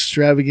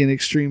extravagant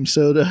extreme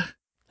soda.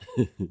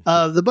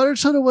 The buttered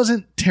soda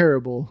wasn't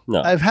terrible.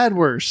 No. I've had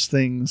worse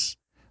things,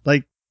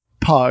 like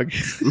Pog.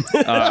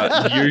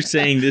 You're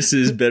saying this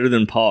is better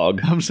than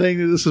Pog. I'm saying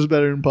that this was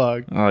better than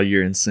Pog. Oh, you're Did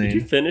you insane.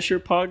 finish your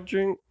pog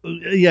drink?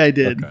 Yeah, I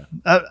did. Okay.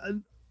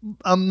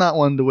 I'm not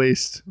one to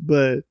waste,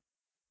 but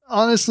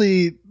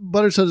honestly,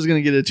 buttered soda is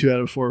going to get a 2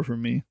 out of 4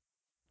 from me.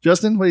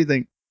 Justin, what do you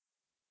think?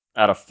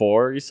 Out of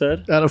 4, you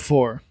said? Out of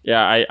 4.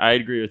 Yeah, I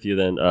agree with you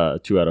then.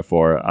 2 out of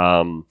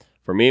 4.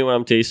 For me, when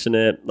I'm tasting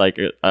it, like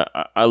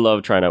I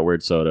love trying out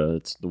weird soda.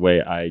 It's the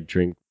way I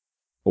drink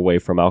away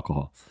from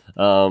alcohol.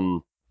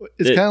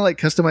 It's kind of like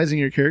customizing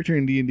your character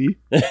in D&D.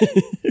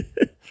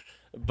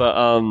 But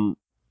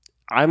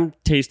I'm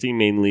tasting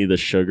mainly the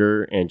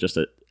sugar and just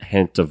a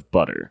hint of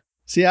butter.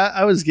 See,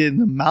 I was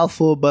getting a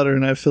mouthful of butter,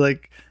 and I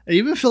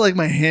even feel like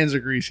my hands are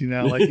greasy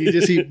now. Like you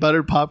just eat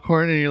buttered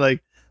popcorn, and you're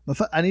like,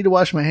 I need to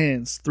wash my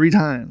hands 3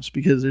 times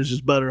because there's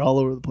just butter all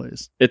over the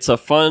place. It's a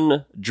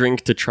fun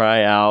drink to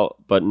try out,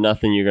 but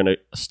nothing you're gonna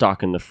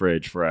stock in the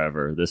fridge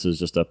forever. This is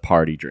just a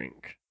party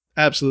drink.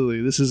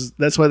 Absolutely.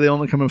 That's why they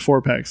only come in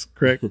 4-packs,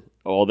 correct?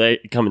 Oh, they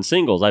come in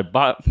singles. I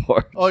bought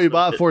 4. Oh, you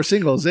bought 4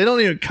 singles. They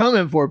don't even come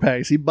in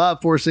 4-packs. He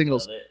bought 4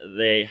 singles.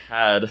 They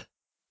had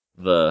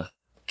the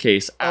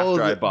case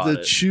after I bought the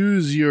it.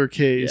 choose your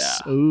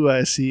case. Yeah. Oh,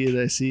 I see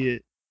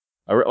it.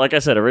 Like I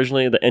said,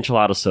 originally the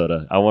enchilada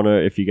soda. I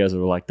wonder if you guys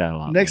would like that a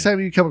lot. Next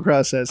time you come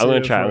across that, I'm gonna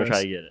save it try. for I'm gonna try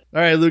us. to get it.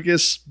 All right,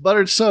 Lucas,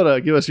 buttered soda.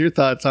 Give us your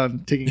thoughts on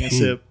taking a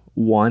sip.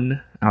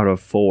 1 out of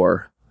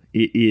 4.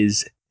 It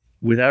is,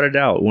 without a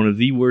doubt, one of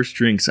the worst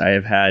drinks I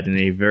have had in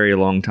a very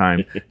long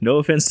time. No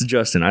offense to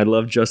Justin. I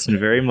love Justin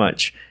very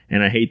much,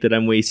 and I hate that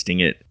I'm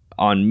wasting it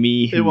on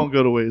me. It won't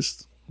go to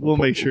waste. We'll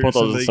make sure Put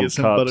those somebody in some gets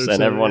some cups buttered and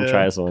soda. everyone yeah.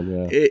 tries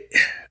one. Yeah.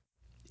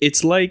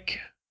 It's like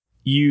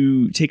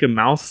you take a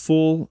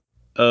mouthful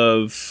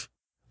of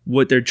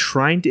what they're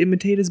trying to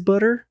imitate as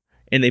butter,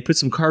 and they put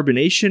some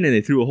carbonation and they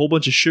threw a whole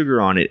bunch of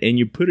sugar on it, and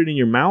you put it in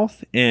your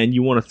mouth and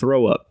you want to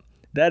throw up.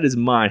 That is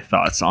my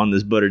thoughts on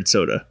this buttered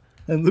soda.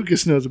 And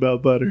Lucas knows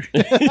about butter.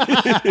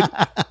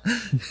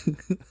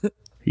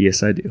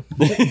 Yes, I do.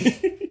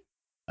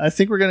 I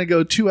think we're going to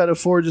go 2 out of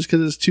 4 just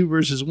because it's 2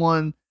 versus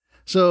 1.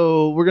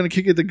 So we're going to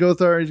kick it to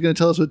Gothar. He's going to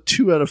tell us what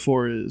 2 out of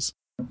 4 is.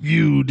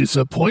 You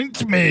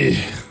disappoint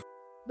me.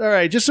 All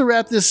right, just to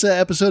wrap this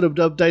episode of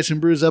Dub, Dice,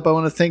 and Brews up, I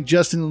want to thank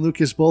Justin and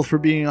Lucas both for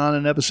being on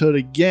an episode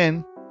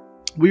again.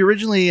 We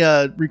originally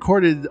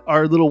recorded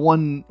our little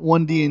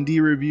one D&D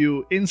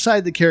review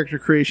inside the character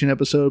creation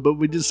episode, but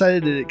we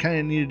decided that it kind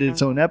of needed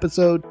its own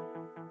episode.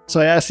 So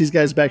I asked these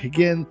guys back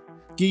again.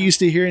 Get used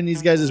to hearing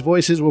these guys'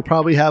 voices. We'll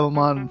probably have them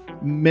on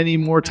many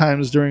more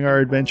times during our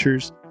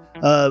adventures.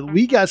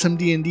 We got some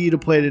D&D to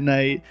play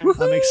tonight.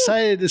 Woo-hoo! I'm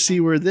excited to see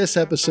where this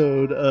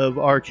episode of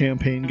our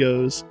campaign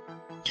goes.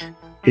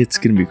 It's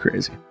going to be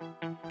crazy.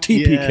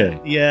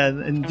 TPK. Yeah,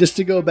 and just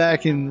to go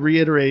back and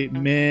reiterate,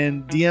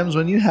 man, DMs,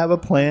 when you have a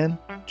plan,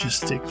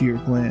 just stick to your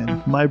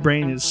plan. My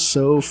brain is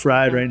so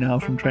fried right now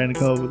from trying to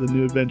come up with a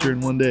new adventure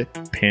in one day.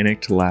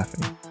 Panicked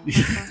laughing.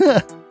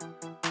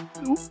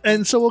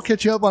 And so we'll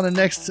catch you up on the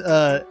next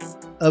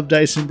of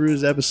Dice and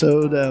Brews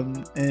episode,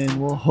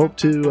 and we'll hope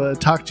to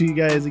talk to you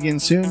guys again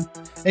soon.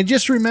 And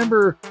just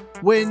remember,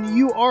 when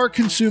you are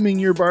consuming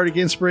your bardic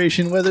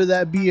inspiration, whether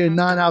that be a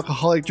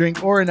non-alcoholic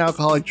drink or an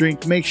alcoholic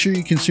drink, make sure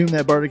you consume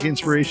that bardic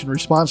inspiration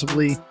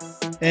responsibly.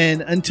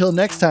 And until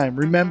next time,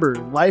 remember,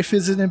 life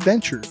is an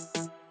adventure.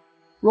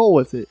 Roll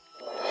with it.